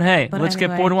But hey, let's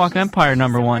get Boardwalk Empire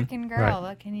number 1. Girl, right.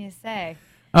 What can you say?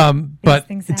 But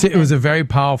it was a very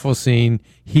powerful scene.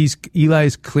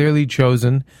 Eli's clearly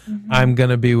chosen. Mm-hmm. I'm going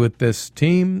to be with this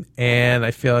team, and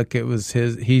I feel like it was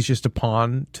he's just a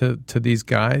pawn to these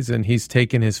guys, and he's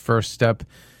taken his first step,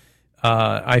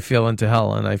 I feel, into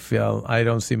hell, and I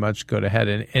don't see much good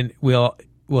ahead. And we'll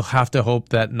have to hope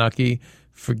that Nucky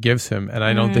forgives him, and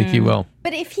I don't think he will.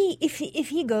 But if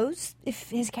he goes,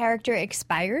 if his character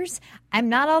expires, I'm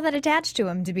not all that attached to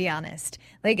him, to be honest.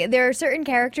 Like, there are certain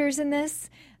characters in this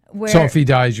where... So if he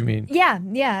dies, you mean? Yeah.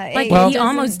 Like, he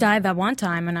almost died that one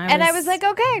time, and I was like,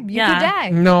 okay, you could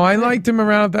die. No, I liked him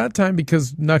around at that time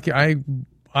because Nucky,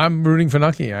 I'm rooting for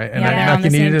Nucky, Nucky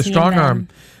needed a strong arm.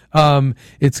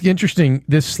 It's interesting,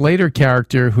 this Slater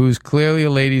character, who's clearly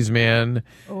a ladies' man,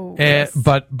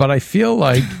 but I feel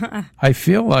like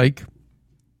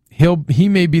he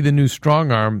may be the new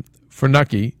strong arm for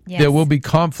Nucky. Yes. There will be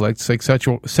conflicts, like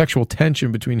sexual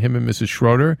tension between him and Mrs.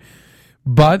 Schroeder,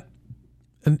 but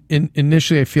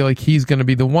initially I feel like he's going to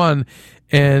be the one,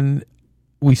 and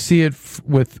we see it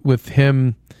with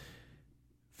him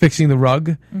fixing the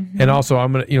rug, and also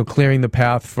I'm gonna clearing the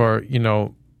path for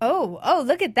Oh,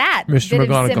 look at that. Mr. Bit of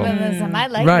McGonagall. symbolism. I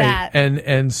like right. that.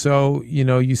 And so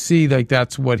you see like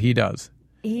that's what he does.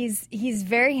 He's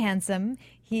very handsome.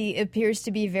 He appears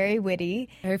to be very witty,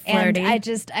 very flirty.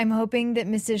 And I'm hoping that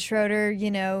Mrs. Schroeder,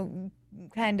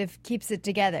 kind of keeps it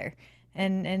together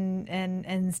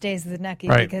and stays with Nucky,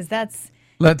 right. because that's.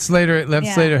 Let's later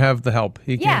have the help.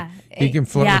 He can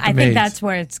flirt with the I think maids. that's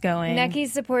where it's going.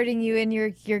 Nucky's supporting you and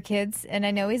your kids, and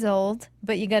I know he's old,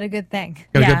 but you got a good thing.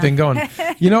 Got a good thing going.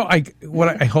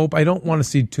 I hope, I don't want to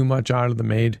see too much out of the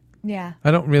maid. Yeah.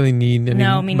 I don't really need any.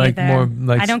 No, me neither. More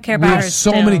like I don't care about her. We have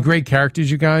so many great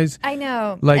characters, you guys. I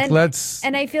know.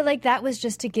 And I feel like that was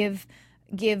just to give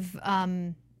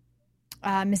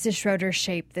Mrs. Schroeder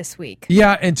shape this week.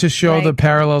 Yeah, and to show the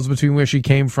parallels between where she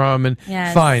came from, and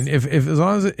fine, if as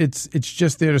long as it's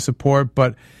just there to support.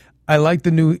 But I like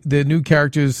the new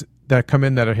characters that come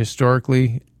in that are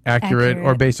historically accurate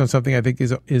or based on something I think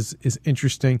is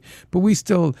interesting. But we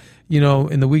still,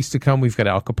 in the weeks to come, we've got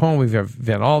Al Capone, we've got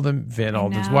Van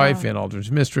Alden's wife, Van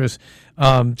Alden's mistress,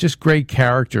 just great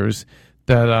characters.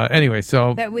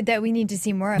 That we need to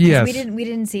see more of. Yes. We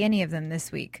didn't see any of them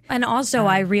this week. And also,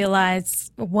 I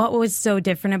realized what was so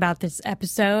different about this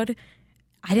episode.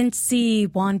 I didn't see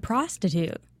one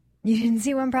prostitute. You didn't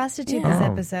see one prostitute this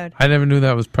episode. I never knew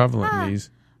that was prevalent in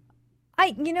these.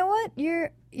 You know what?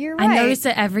 You're right. I notice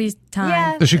it every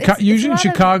time. Yeah, usually in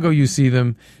Chicago, you see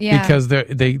them because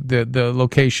the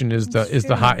location is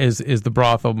the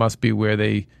brothel must be where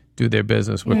they do their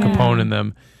business with Capone and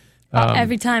them.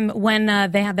 Every time when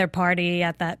they have their party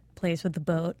at that place with the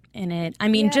boat in it. I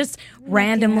mean, just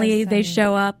randomly they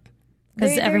show up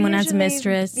because everyone has a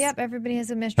mistress. Yep, everybody has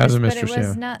a mistress. But it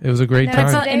was not. It was a great time.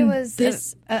 Today was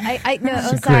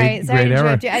sorry to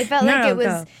interrupt you. I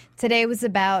felt today was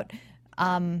about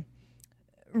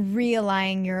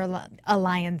realigning your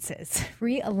alliances.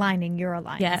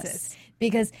 Yes.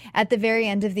 Because at the very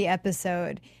end of the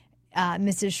episode,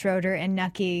 Mrs. Schroeder and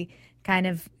Nucky kind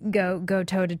of go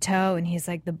toe to toe, and he's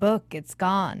like, the book, it's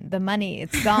gone, the money,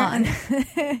 it's gone.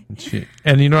 I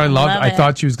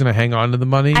thought she was going to hang on to the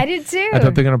money. I did too. I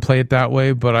thought they're going to play it that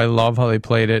way, but I love how they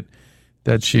played it,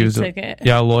 that she was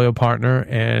a loyal partner,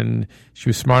 and she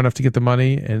was smart enough to get the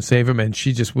money and save him, and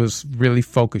she just was really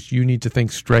focused. You need to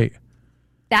think straight.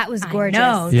 That was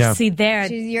gorgeous. Yeah. See there.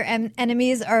 Your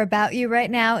enemies are about you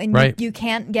right now, and you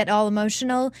can't get all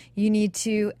emotional. You need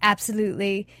to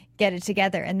absolutely get it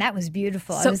together, and that was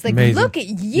beautiful. I was like, amazing. Look at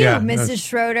you, Mrs.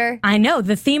 Schroeder. I know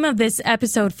the theme of this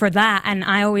episode for that, and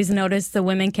I always notice the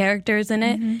women characters in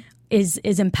it is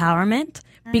empowerment,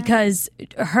 because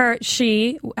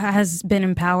she has been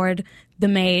empowered. The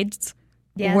maids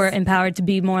were empowered to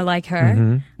be more like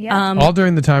her. All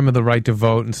during the time of the right to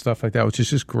vote and stuff like that, which is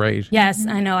just great. Yes,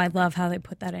 I know. I love how they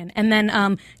put that in. And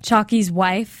then Chalky's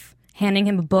wife handing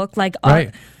him a book,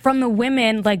 from the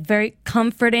women, very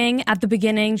comforting at the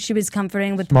beginning. She was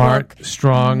comforting with smart, the book,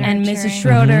 strong, and Mrs.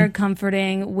 Schroeder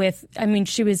comforting with. I mean,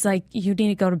 she was like, "You need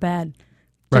to go to bed,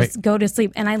 just go to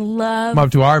sleep." And I love up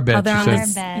to our bed.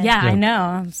 Yeah, I know.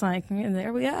 I was like,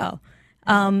 there we go.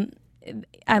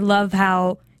 I love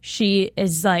how she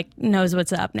is knows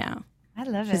what's up now. I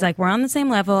love it. She's like, we're on the same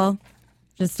level.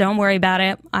 Just don't worry about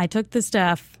it. I took the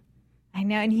stuff. I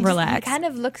know, and he kind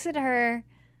of looks at her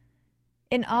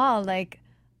in awe,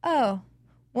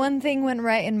 one thing went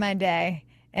right in my day,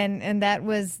 and that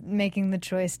was making the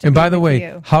choice to. And by the way,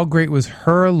 you. How great was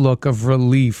her look of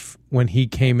relief when he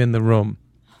came in the room?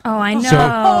 Oh, I know.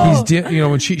 So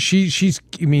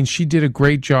when she did a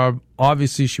great job.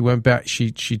 Obviously, she went back.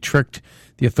 She tricked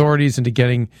the authorities into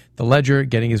getting the ledger,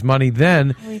 getting his money.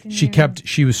 Then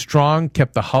she was strong,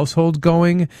 kept the household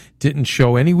going, didn't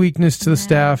show any weakness to the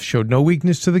staff, showed no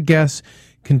weakness to the guests,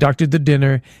 conducted the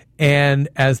dinner. And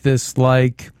as this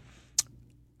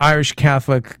Irish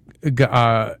Catholic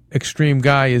extreme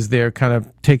guy is there kind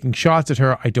of taking shots at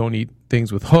her, I don't eat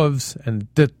things with hooves, and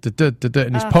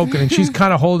and he's poking, and she's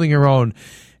kind of holding her own.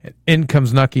 And in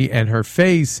comes Nucky, and her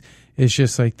face is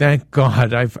just thank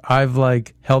God I've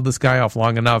held this guy off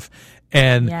long enough.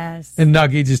 And and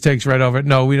Nucky just takes right over it.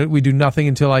 No, we do nothing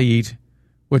until I eat,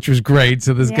 which was great.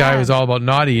 So this guy was all about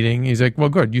not eating. He's like, well,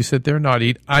 good, you sit there and not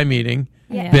eat. I'm eating.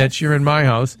 Yes. Bitch, you're in my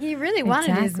house. He really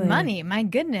wanted his money. My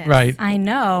goodness. Right. I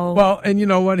know. Well, and you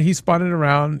know what? He spun it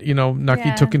around.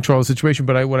 Nucky took control of the situation.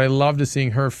 But what I loved is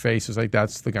seeing her face was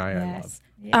that's the guy I love.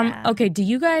 Yeah. Okay, do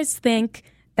you guys think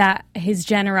that his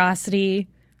generosity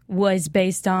was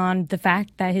based on the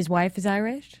fact that his wife is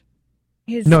Irish?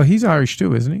 No, he's Irish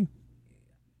too, isn't he?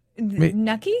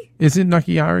 Nucky? Isn't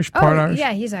Nucky Irish? Part Irish?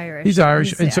 Yeah, he's Irish. He's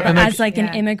Irish. As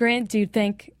an immigrant, do you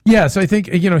think? Yeah, so I think,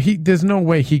 there's no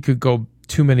way he could go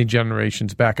too many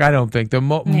generations back. I don't think.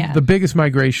 The biggest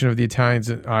migration of the Italians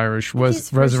and Irish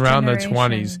was around the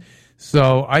 20s.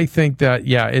 So I think that,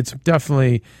 it's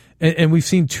definitely, and we've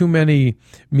seen too many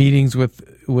meetings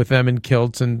with them in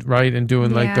kilts and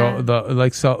doing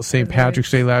like St.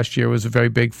 Patrick's Day last year was very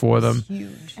big for them.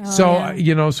 Huge. So I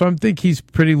think he's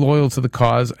pretty loyal to the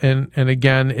cause, and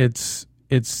again,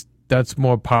 that's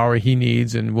more power he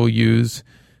needs and will use.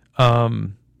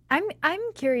 I'm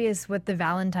curious what the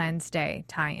Valentine's Day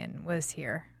tie-in was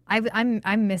here.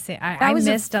 I'm missing. I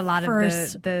missed a lot of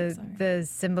the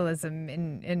symbolism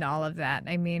in all of that.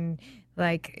 I mean,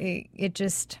 like it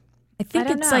just. I think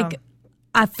it's like.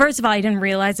 First of all, I didn't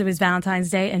realize it was Valentine's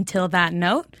Day until that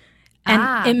note,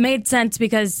 and it made sense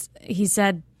because he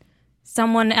said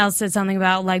someone else said something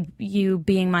about like you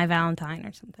being my Valentine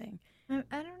or something. I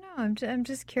don't know. I'm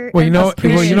just curious. Well, you know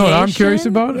what I'm curious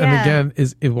about, and again,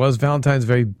 it was Valentine's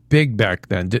very big back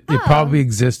then. It probably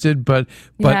existed, but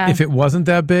if it wasn't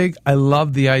that big, I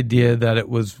love the idea that it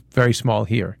was very small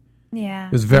here. Yeah,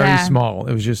 it was very small.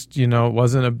 It was just it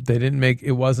wasn't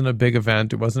it wasn't a big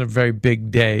event. It wasn't a very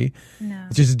big day. No,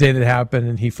 it's just a day that happened,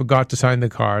 and he forgot to sign the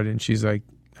card, and she's like,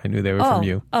 "I knew they were from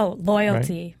you." Oh,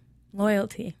 loyalty.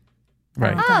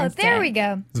 Right. Oh, there we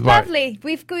go. Lovely.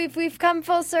 We've come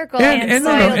full circle.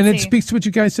 And it speaks to what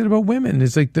you guys said about women.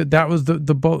 It's like that was the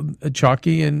both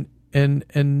Chalky and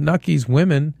Nucky's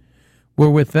women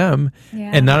were with them,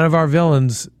 and none of our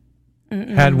villains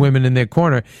had women in their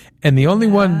corner. And the only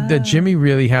one that Jimmy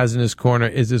really has in his corner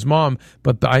is his mom.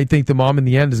 But I think the mom in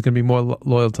the end is going to be more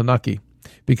loyal to Nucky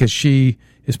because she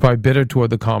is probably bitter toward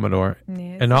the Commodore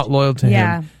and not loyal to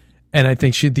him. And I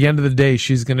think at the end of the day,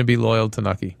 she's going to be loyal to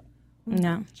Nucky.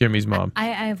 No. Jimmy's mom. I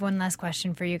have one last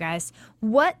question for you guys.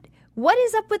 What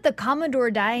is up with the Commodore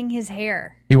dyeing his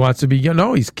hair? He wants to be,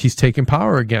 he's taking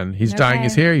power again. He's dyeing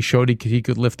his hair. He showed he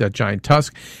could lift that giant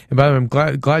tusk. And by the way, I'm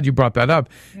glad you brought that up.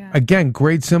 Yeah. Again,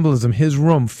 great symbolism. His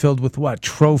room filled with what?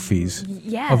 Trophies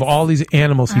of all these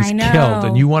animals he's killed.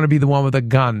 And you want to be the one with a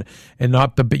gun and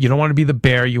you don't want to be the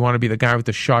bear. You want to be the guy with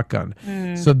the shotgun.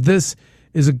 So this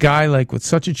is a guy like with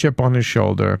such a chip on his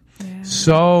shoulder,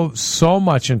 so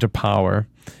much into power,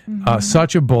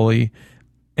 such a bully,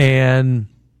 and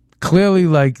clearly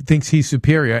like thinks he's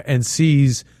superior and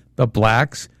sees the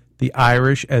blacks, the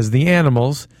Irish as the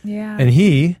animals, and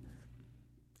he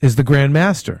is the Grand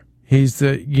Master. He's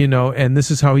the, and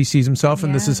this is how he sees himself,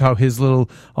 and this is how his little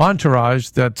entourage,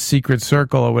 that secret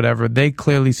circle or whatever, they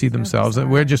clearly see themselves. And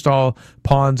we're just all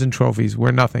pawns and trophies.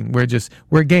 We're nothing.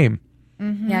 We're game.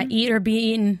 Mm-hmm. Yeah, eat or be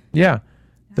eaten. Yeah,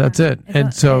 that's it.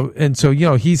 And so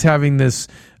he's having this.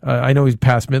 I know he's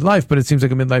past midlife, but it seems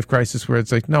like a midlife crisis where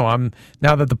it's like, no,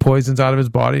 now that the poison's out of his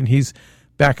body and he's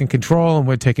back in control and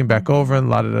we're taking back over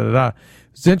and la da da da.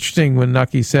 It's interesting when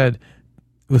Nucky said,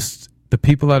 "Was the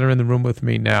people that are in the room with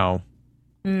me now?"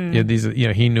 These,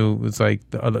 he knew it was like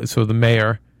so the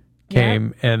mayor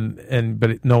came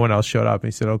but no one else showed up. And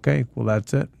he said, "Okay, well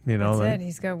that's it." That's it.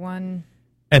 He's got one,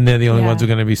 and they're the only ones who are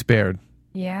going to be spared.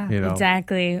 Yeah,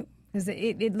 exactly. Because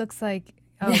it looks like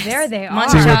there they are.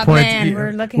 See,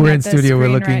 we're looking. We're in studio. We're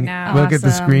looking right now. Look at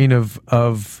the screen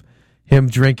of him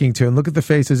drinking to, and look at the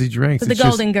face as he drinks. The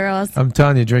Golden Girls. I'm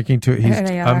telling you, drinking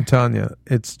to. I'm telling you,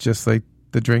 it's just like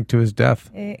the drink to his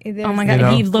death. Oh my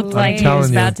God, he looked like he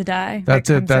was about to die. That's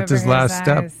it. That's his last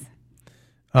step.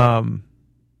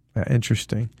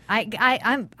 Interesting.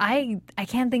 I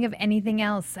can't think of anything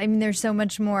else. I mean, there's so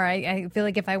much more. I feel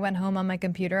like if I went home on my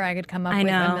computer, I could come up with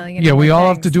a million. Yeah, we all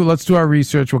have to do. Let's do our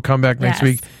research. We'll come back next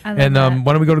week, and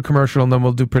why don't we go to commercial and then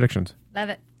we'll do predictions. Love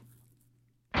it.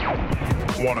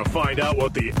 Want to find out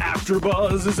what the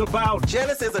AfterBuzz is about?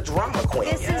 Janice is a drama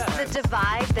queen. This is the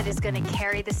divide that is going to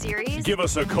carry the series. Give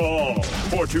us a call.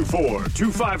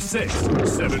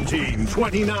 424-256-1729.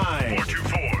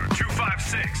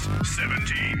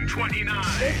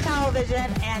 424-256-1729. It's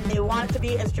television, and they want it to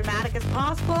be as dramatic as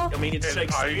possible. I mean, it's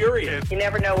Shakespearean. You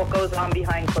never know what goes on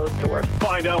behind closed doors.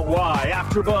 Find out why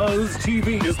AfterBuzz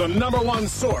TV is the #1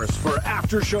 source for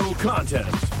after-show content.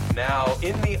 Now,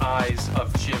 in the eyes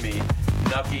of Jimmy,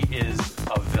 Nucky is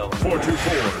a villain.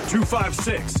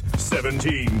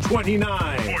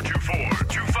 424-256-1729.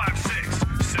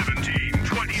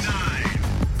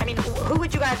 424-256-1729. I mean, who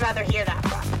would you guys rather hear that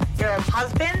from? Your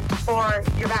husband or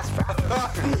your best friend?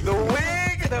 The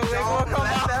wig will come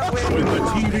out. When the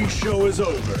TV show is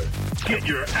over, get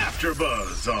your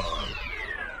AfterBuzz on.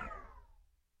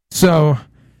 So,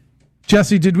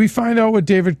 Jesse, did we find out what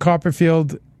David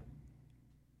Copperfield...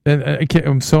 And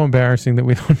I'm so embarrassing that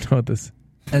we don't know this.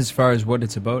 As far as what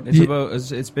it's about,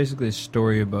 it's basically a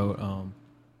story about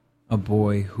a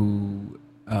boy who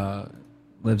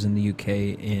lives in the UK,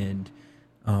 and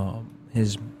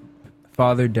his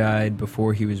father died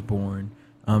before he was born,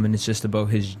 and it's just about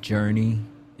his journey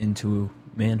into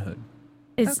manhood.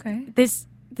 This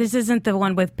isn't the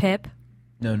one with Pip?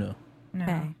 No.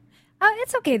 Okay. Oh,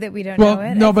 it's okay that we don't know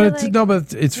it.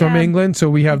 But it's from England, so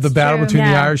we have the battle between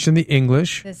the Irish and the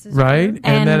English, right? True.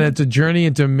 And then it's a journey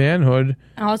into manhood,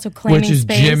 also claiming which is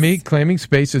space, Jimmy claiming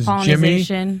space. Is Jimmy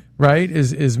right?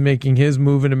 Is making his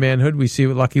move into manhood. We see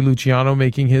Lucky Luciano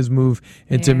making his move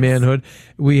into manhood.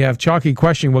 We have Chalky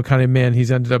questioning what kind of man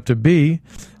he's ended up to be.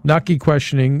 Nucky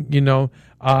questioning,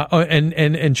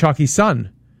 and Chalky's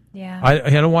son. Yeah,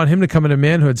 I don't want him to come into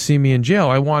manhood, see me in jail.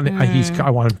 I want him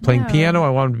playing piano. I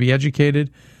want him to be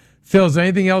educated. Phil, is there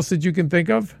anything else that you can think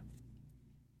of?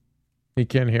 He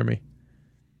can't hear me.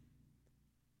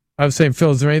 I was saying,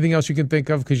 Phil, is there anything else you can think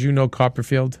of because you know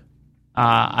Copperfield?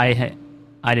 I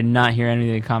did not hear any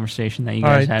of the conversation that you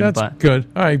guys had. That's good.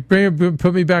 All right,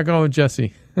 put me back on with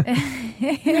Jesse.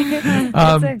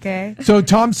 That's okay. So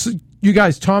Tom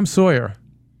Sawyer,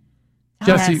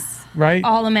 Jesse, right?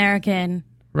 All American.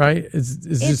 Right? Tom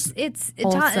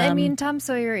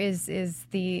Sawyer is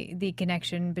the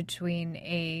connection between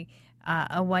a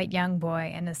white young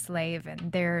boy and a slave,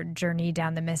 and their journey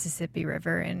down the Mississippi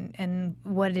River, and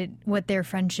what their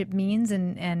friendship means,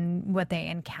 and what they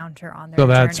encounter on their journey. So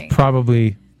that's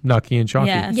probably Nucky and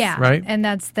Chalky. Yeah, right. And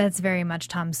that's very much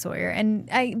Tom Sawyer.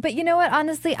 But you know what?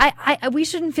 Honestly, we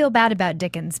shouldn't feel bad about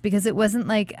Dickens, because it wasn't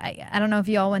like I don't know if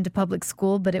you all went to public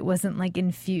school, but it wasn't like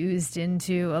infused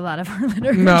into a lot of our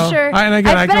literature. No, I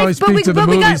can always speak to the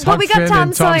movies. But we got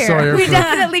Tom Sawyer. We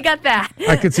definitely got that.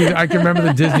 I can remember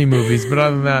the Disney movies, but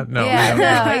other than that, no.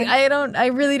 Yeah, I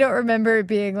really don't remember it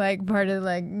being like part of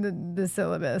like the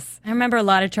syllabus. I remember a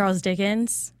lot of Charles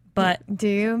Dickens. But do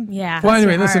you? Yeah. Well,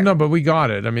 anyway, listen. No, but we got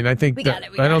it. I mean, I think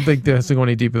I don't think this has to go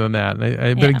any deeper than that.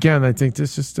 But again, I think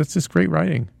that's just great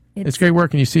writing. It's great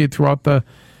work, and you see it throughout the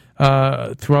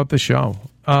show.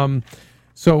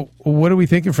 So, what are we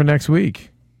thinking for next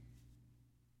week?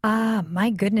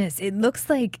 My goodness, it looks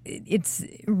like it's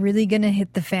really going to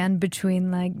hit the fan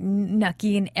between like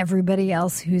Nucky and everybody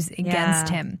else who's against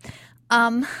him.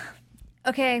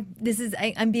 Okay, this is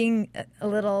I'm being a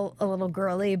little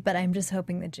girly, but I'm just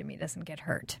hoping that Jimmy doesn't get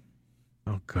hurt.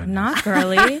 Oh, goodness. Not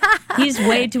girly. He's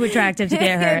way too attractive to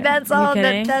get hurt. That's all.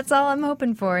 That's all I'm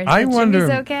hoping for. Jimmy's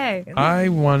okay. I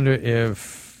wonder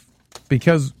if,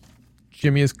 because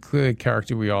Jimmy is clearly a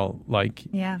character we all like.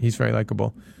 Yeah, he's very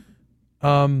likable.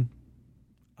 I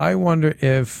wonder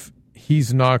if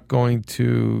he's not going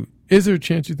to. Is there a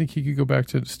chance you think he could go back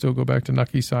to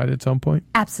Nucky's side at some point?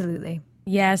 Absolutely.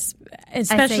 Yes,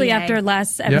 especially after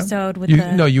last episode with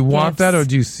you want gifts. that, or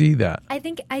do you see that? I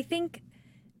think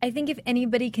if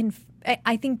anybody can,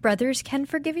 I think brothers can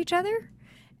forgive each other,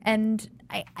 and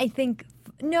I think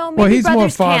maybe he's brothers more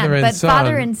father can, and but son.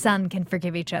 father and son can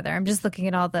forgive each other. I'm just looking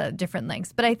at all the different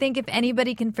links, but I think if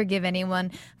anybody can forgive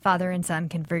anyone, father and son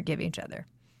can forgive each other.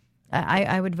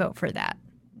 I would vote for that.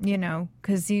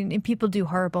 Because people do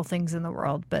horrible things in the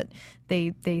world, but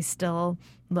they still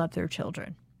love their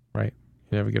children. Right.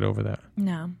 You never get over that.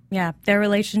 No. Yeah, their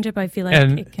relationship, I feel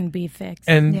like it can be fixed.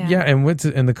 And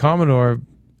and the Commodore,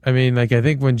 I mean, like, I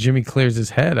think when Jimmy clears his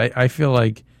head, I feel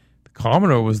like the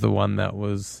Commodore was the one that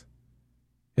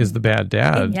is the bad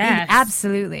dad. Yes.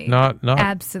 Absolutely. Not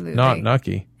absolutely. Not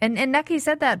Nucky. And Nucky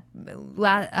said that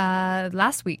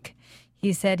last week.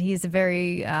 He said he's a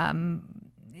very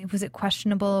was it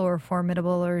questionable or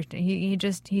formidable, or he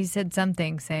said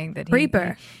something saying that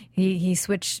he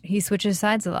switches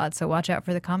sides a lot, so watch out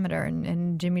for the Commodore,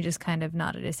 and Jimmy just kind of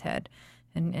nodded his head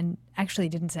and actually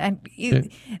didn't say.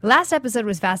 Last episode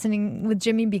was fascinating with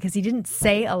Jimmy because he didn't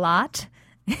say a lot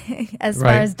as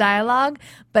far as dialogue,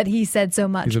 but he said so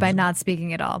much by not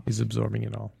speaking at all. He's absorbing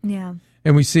it all. Yeah.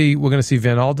 And we're going to see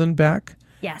Van Alden back.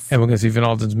 Yes. And we're going to see Van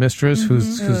Alden's mistress,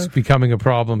 who's becoming a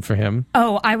problem for him.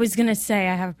 Oh, I was going to say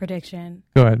I have a prediction.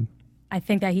 Go ahead. I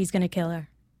think that he's going to kill her.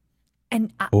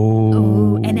 And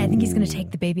and I think he's going to take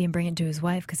the baby and bring it to his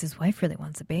wife, because his wife really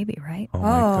wants a baby, right? Oh,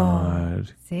 my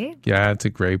God. See? Yeah, it's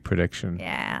a great prediction.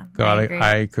 Yeah. God,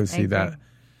 I could see that.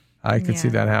 I could see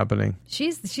that happening.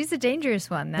 She's a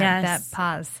dangerous one, that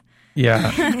pause.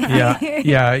 Yeah.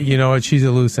 You know what? She's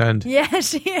a loose end. Yeah,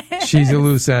 she is. She's a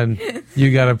loose end.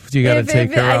 You gotta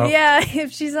take her out. Yeah,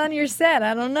 if she's on your set,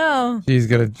 I don't know.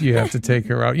 You have to take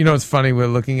her out. You know, it's funny. We're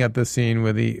looking at the scene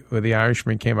where the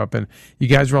Irishman came up, and you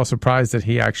guys were all surprised that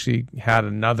he actually had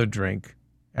another drink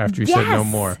after he said no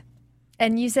more.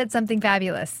 And you said something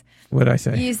fabulous. What did I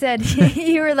say? You said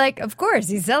you were like, of course,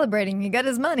 he's celebrating. He got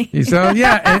his money. So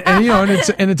yeah,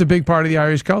 and it's a big part of the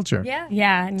Irish culture.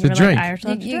 Yeah. And it's a drink. Like, Irish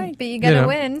love to drink. But you got to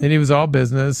win. And he was all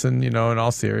business and and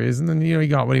all serious, and then he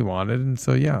got what he wanted, and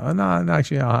so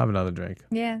actually I'll have another drink.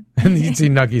 Yeah. And you'd see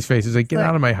Nucky's face. He's like, get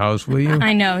out of my house, will you?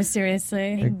 I know,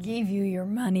 seriously. I gave you your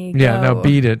money. Yeah, no,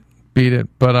 beat it.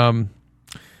 But I don't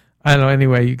know.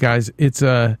 Anyway, you guys, it's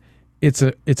a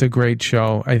great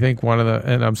show. I think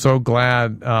and I'm so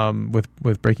glad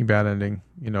with Breaking Bad ending.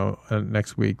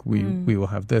 Next week we will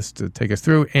have this to take us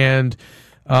through. And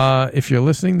if you're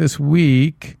listening this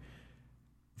week,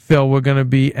 Phil, we're going to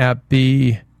be at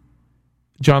the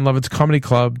John Lovitz Comedy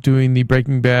Club doing the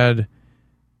Breaking Bad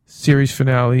series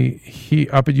finale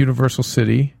up at Universal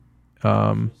City,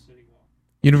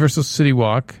 Universal City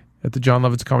Walk at the John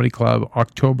Lovitz Comedy Club,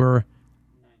 October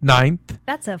 9th.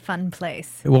 That's a fun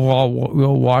place.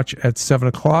 We'll watch at 7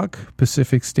 o'clock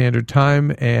Pacific Standard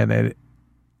Time, and at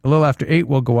a little after 8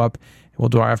 we'll go up and we'll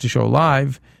do our after show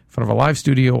live in front of a live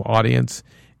studio audience.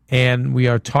 And we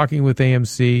are talking with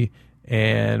AMC,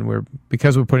 and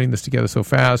because we're putting this together so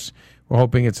fast, we're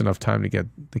hoping it's enough time to get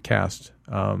the cast.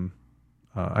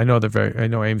 I know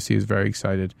AMC is very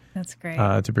excited. That's great.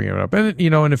 To bring it up, and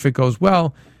and if it goes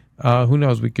well, who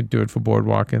knows? We could do it for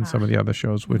Boardwalk and some of the other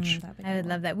shows. Which I would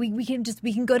love that. We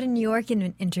can go to New York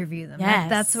and interview them. Yes.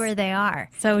 That's where they are.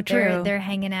 So true. They're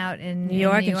hanging out in New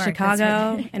York and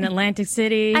Chicago and Atlantic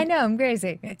City. I know. I'm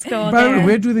crazy. Let's go. By the way,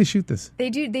 where do they shoot this? They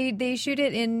do. They shoot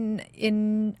it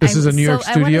in. This is a New York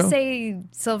studio. I want to say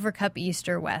Silver Cup East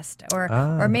or West,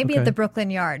 or maybe at the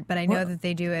Brooklyn Yard. But I know that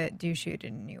they do shoot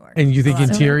in New York. And you think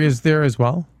interior is there as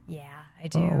well? Yeah, I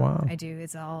do. Oh, wow. I do.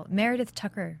 It's all Meredith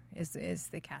Tucker is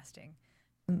the casting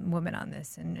woman on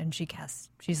this, and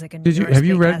she's like a have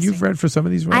you read? You've read for some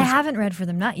of these roles? I haven't read for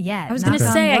them, not yet. I was going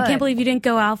to say, I can't believe you didn't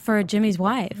go out for Jimmy's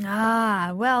wife.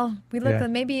 Well, we look.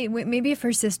 Maybe if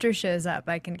her sister shows up,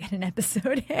 I can get an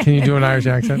episode. Can you do an Irish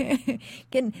accent?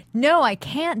 No, I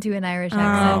can't do an Irish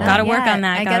accent. Gotta work on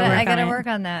that. I gotta work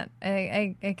on that.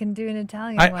 I can do an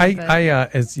Italian one.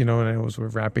 As you know, and we're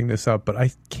wrapping this up, but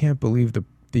I can't believe the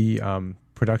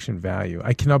production value.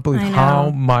 I cannot believe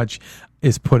how much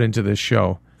is put into this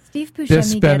show. Steve Buscemi They're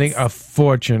spending a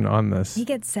fortune on this. He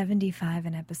gets $75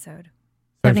 an episode.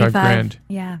 75 grand.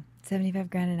 Yeah,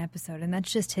 $75,000 an episode, and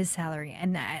that's just his salary.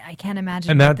 And I can't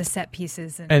imagine the set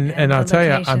pieces and I'll tell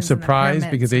you, I'm surprised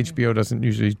because HBO doesn't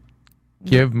usually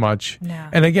give much. No.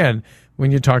 And again, when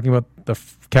you're talking about the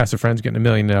cast of Friends getting $1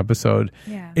 million an episode,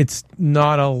 it's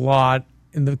not a lot.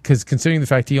 Because considering the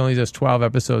fact he only does 12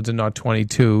 episodes and not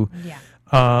 22. Yeah.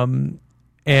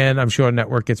 And I'm sure a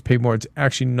network gets paid more. It's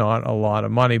actually not a lot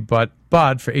of money, but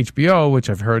for HBO, which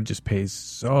I've heard just pays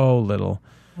so little.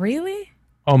 Really?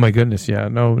 Oh my goodness, yeah,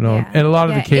 no, yeah. And a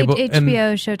lot of the cable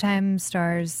HBO, Showtime,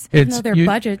 Stars. Their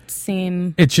budgets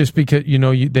seem. It's just because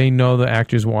they know the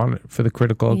actors want it for the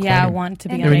critical acclaim. Yeah, want to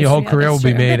be. I mean, your whole career will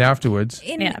be made afterwards.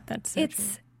 That's true.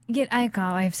 Yeah,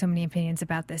 I have so many opinions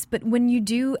about this, but when you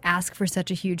do ask for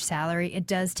such a huge salary, it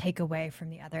does take away from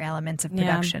the other elements of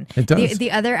production. It does.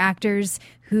 The other actors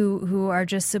who are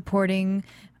just supporting,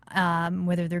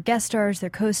 whether they're guest stars, they're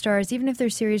co-stars, even if they're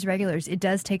series regulars, it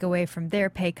does take away from their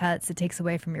pay cuts. It takes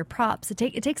away from your props.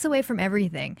 It takes away from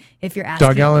everything. If you're asking,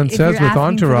 Doug Allen says with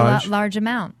Entourage, large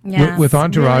amount. Yes, with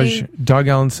Entourage, really, Doug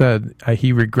Allen said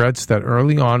he regrets that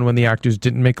early on when the actors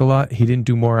didn't make a lot, he didn't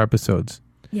do more episodes.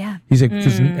 Yeah, he's like,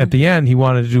 because at the end he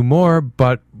wanted to do more,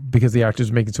 but because the actors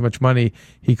were making so much money,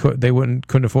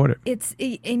 couldn't afford it.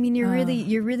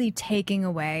 You're really taking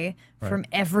away from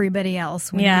everybody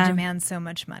else when you demand so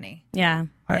much money. Yeah.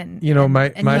 And you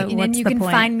can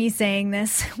point? find me saying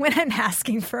this when I'm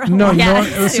asking for a no, lot. you know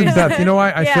what? Listen, Beth, you know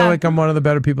why? I feel like I'm one of the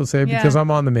better people to say it because I'm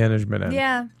on the management end.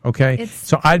 Yeah. Okay?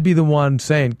 So I'd be the one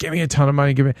saying, give me a ton of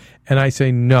money, and I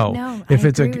say no. If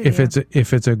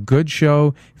it's a good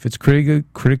show, if it's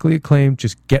critically acclaimed,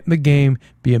 just get in the game,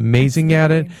 be amazing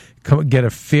at it, get a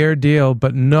fair deal,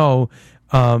 but no,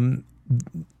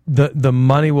 the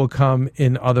money will come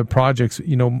in other projects.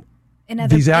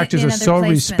 These actors are so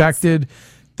respected.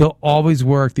 They'll always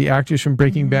work. The actors from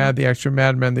Breaking Bad, the extra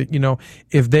Mad Men,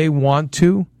 if they want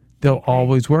to, they'll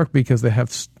always work because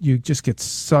you just get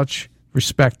such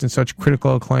respect and such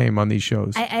critical acclaim on these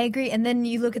shows. I agree. And then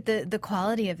you look at the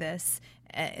quality of this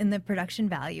and the production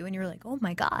value, and you're like, oh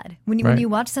my God. When you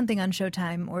watch something on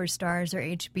Showtime or Stars or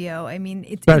HBO, I mean,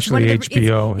 especially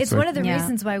HBO. It's one of the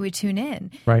reasons why we tune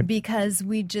in. Right. Because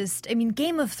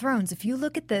Game of Thrones, if you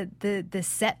look at the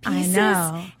set pieces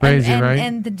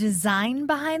and the design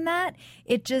behind that,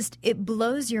 it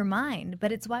blows your mind,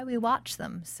 but it's why we watch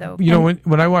them. So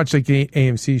when I watch like the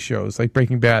AMC shows like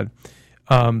Breaking Bad,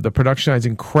 The production is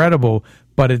incredible,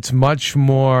 but it's much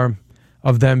more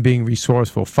of them being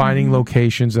resourceful, finding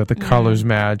locations that the colors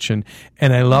match, and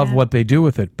I love what they do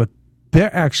with it. But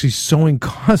they're actually sewing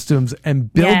costumes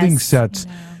and building sets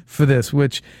for this,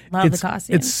 which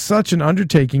it's such an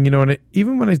undertaking, And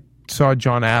even when I saw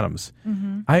John Adams,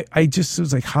 I just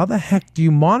was like, how the heck do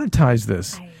you monetize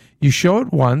this? You show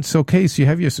it once, okay, so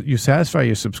you satisfy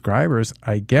your subscribers,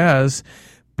 I guess,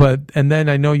 and then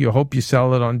I know you hope you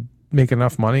sell it on, make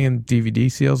enough money in DVD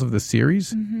sales of the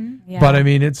series. But I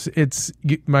mean, it's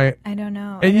my. I don't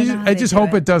know. And I just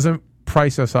hope it doesn't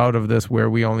price us out of this where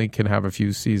we only can have a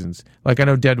few seasons. Like I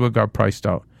know Deadwood got priced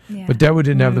out, but Deadwood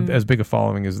didn't have as big a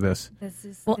following as this.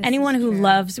 Anyone who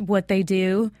loves what they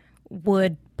do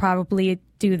would probably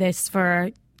do this for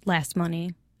less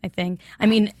money. I think. I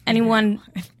mean, anyone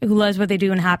who loves what they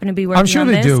do and happen to be working I'm sure on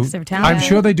they this, do. I'm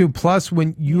sure they do. Plus,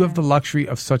 when you have the luxury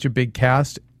of such a big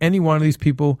cast, any one of these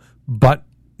people, but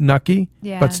Nucky,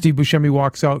 but Steve Buscemi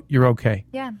walks out, you're okay.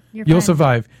 Yeah, you'll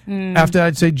survive. After that,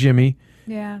 I'd say Jimmy.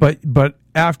 Yeah. But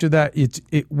after that,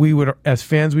 we would, as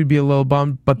fans, we'd be a little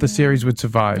bummed, but the series would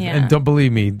survive. And don't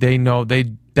believe me, they know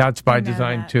that's by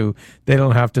design too. They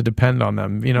don't have to depend on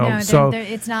them, No, so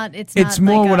it's not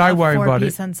more like what I worry about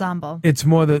it. Ensemble. It's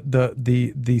more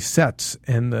the sets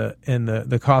and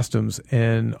the costumes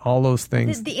and all those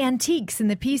things. The antiques and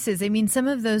the pieces. I mean, some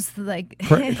of those crazy.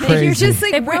 You're just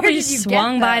like, they where probably did you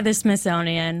swung get by the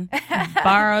Smithsonian,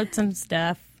 borrowed some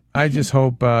stuff. I just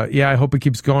hope, I hope it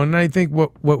keeps going. And I think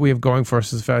what we have going for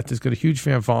us is the fact it's got a huge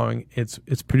fan following. It's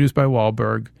produced by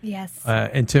Wahlberg. Yes.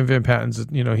 And Tim Van Patten's,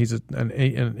 he's an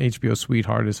HBO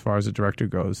sweetheart as far as a director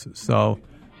goes. So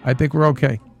I think we're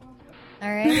okay. All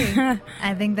right.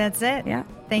 I think that's it. Yeah.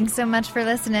 Thanks so much for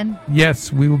listening.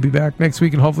 Yes, we will be back next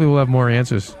week, and hopefully we'll have more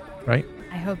answers, right?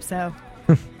 I hope so.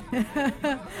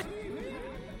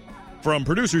 From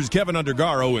producers Kevin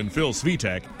Undergaro and Phil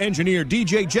Svitek, engineer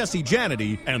DJ Jesse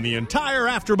Janity, and the entire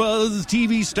AfterBuzz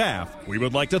TV staff, we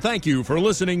would like to thank you for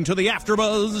listening to the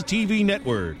AfterBuzz TV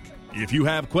network. If you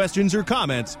have questions or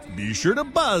comments, be sure to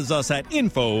buzz us at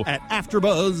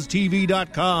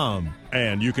info@AfterBuzzTV.com.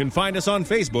 And you can find us on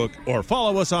Facebook or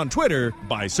follow us on Twitter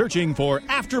by searching for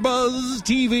AfterBuzz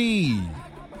TV.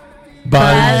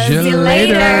 Buzz you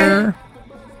later.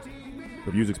 The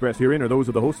views expressed herein are those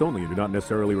of the hosts only and do not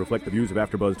necessarily reflect the views of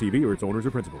AfterBuzz TV or its owners or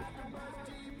principals.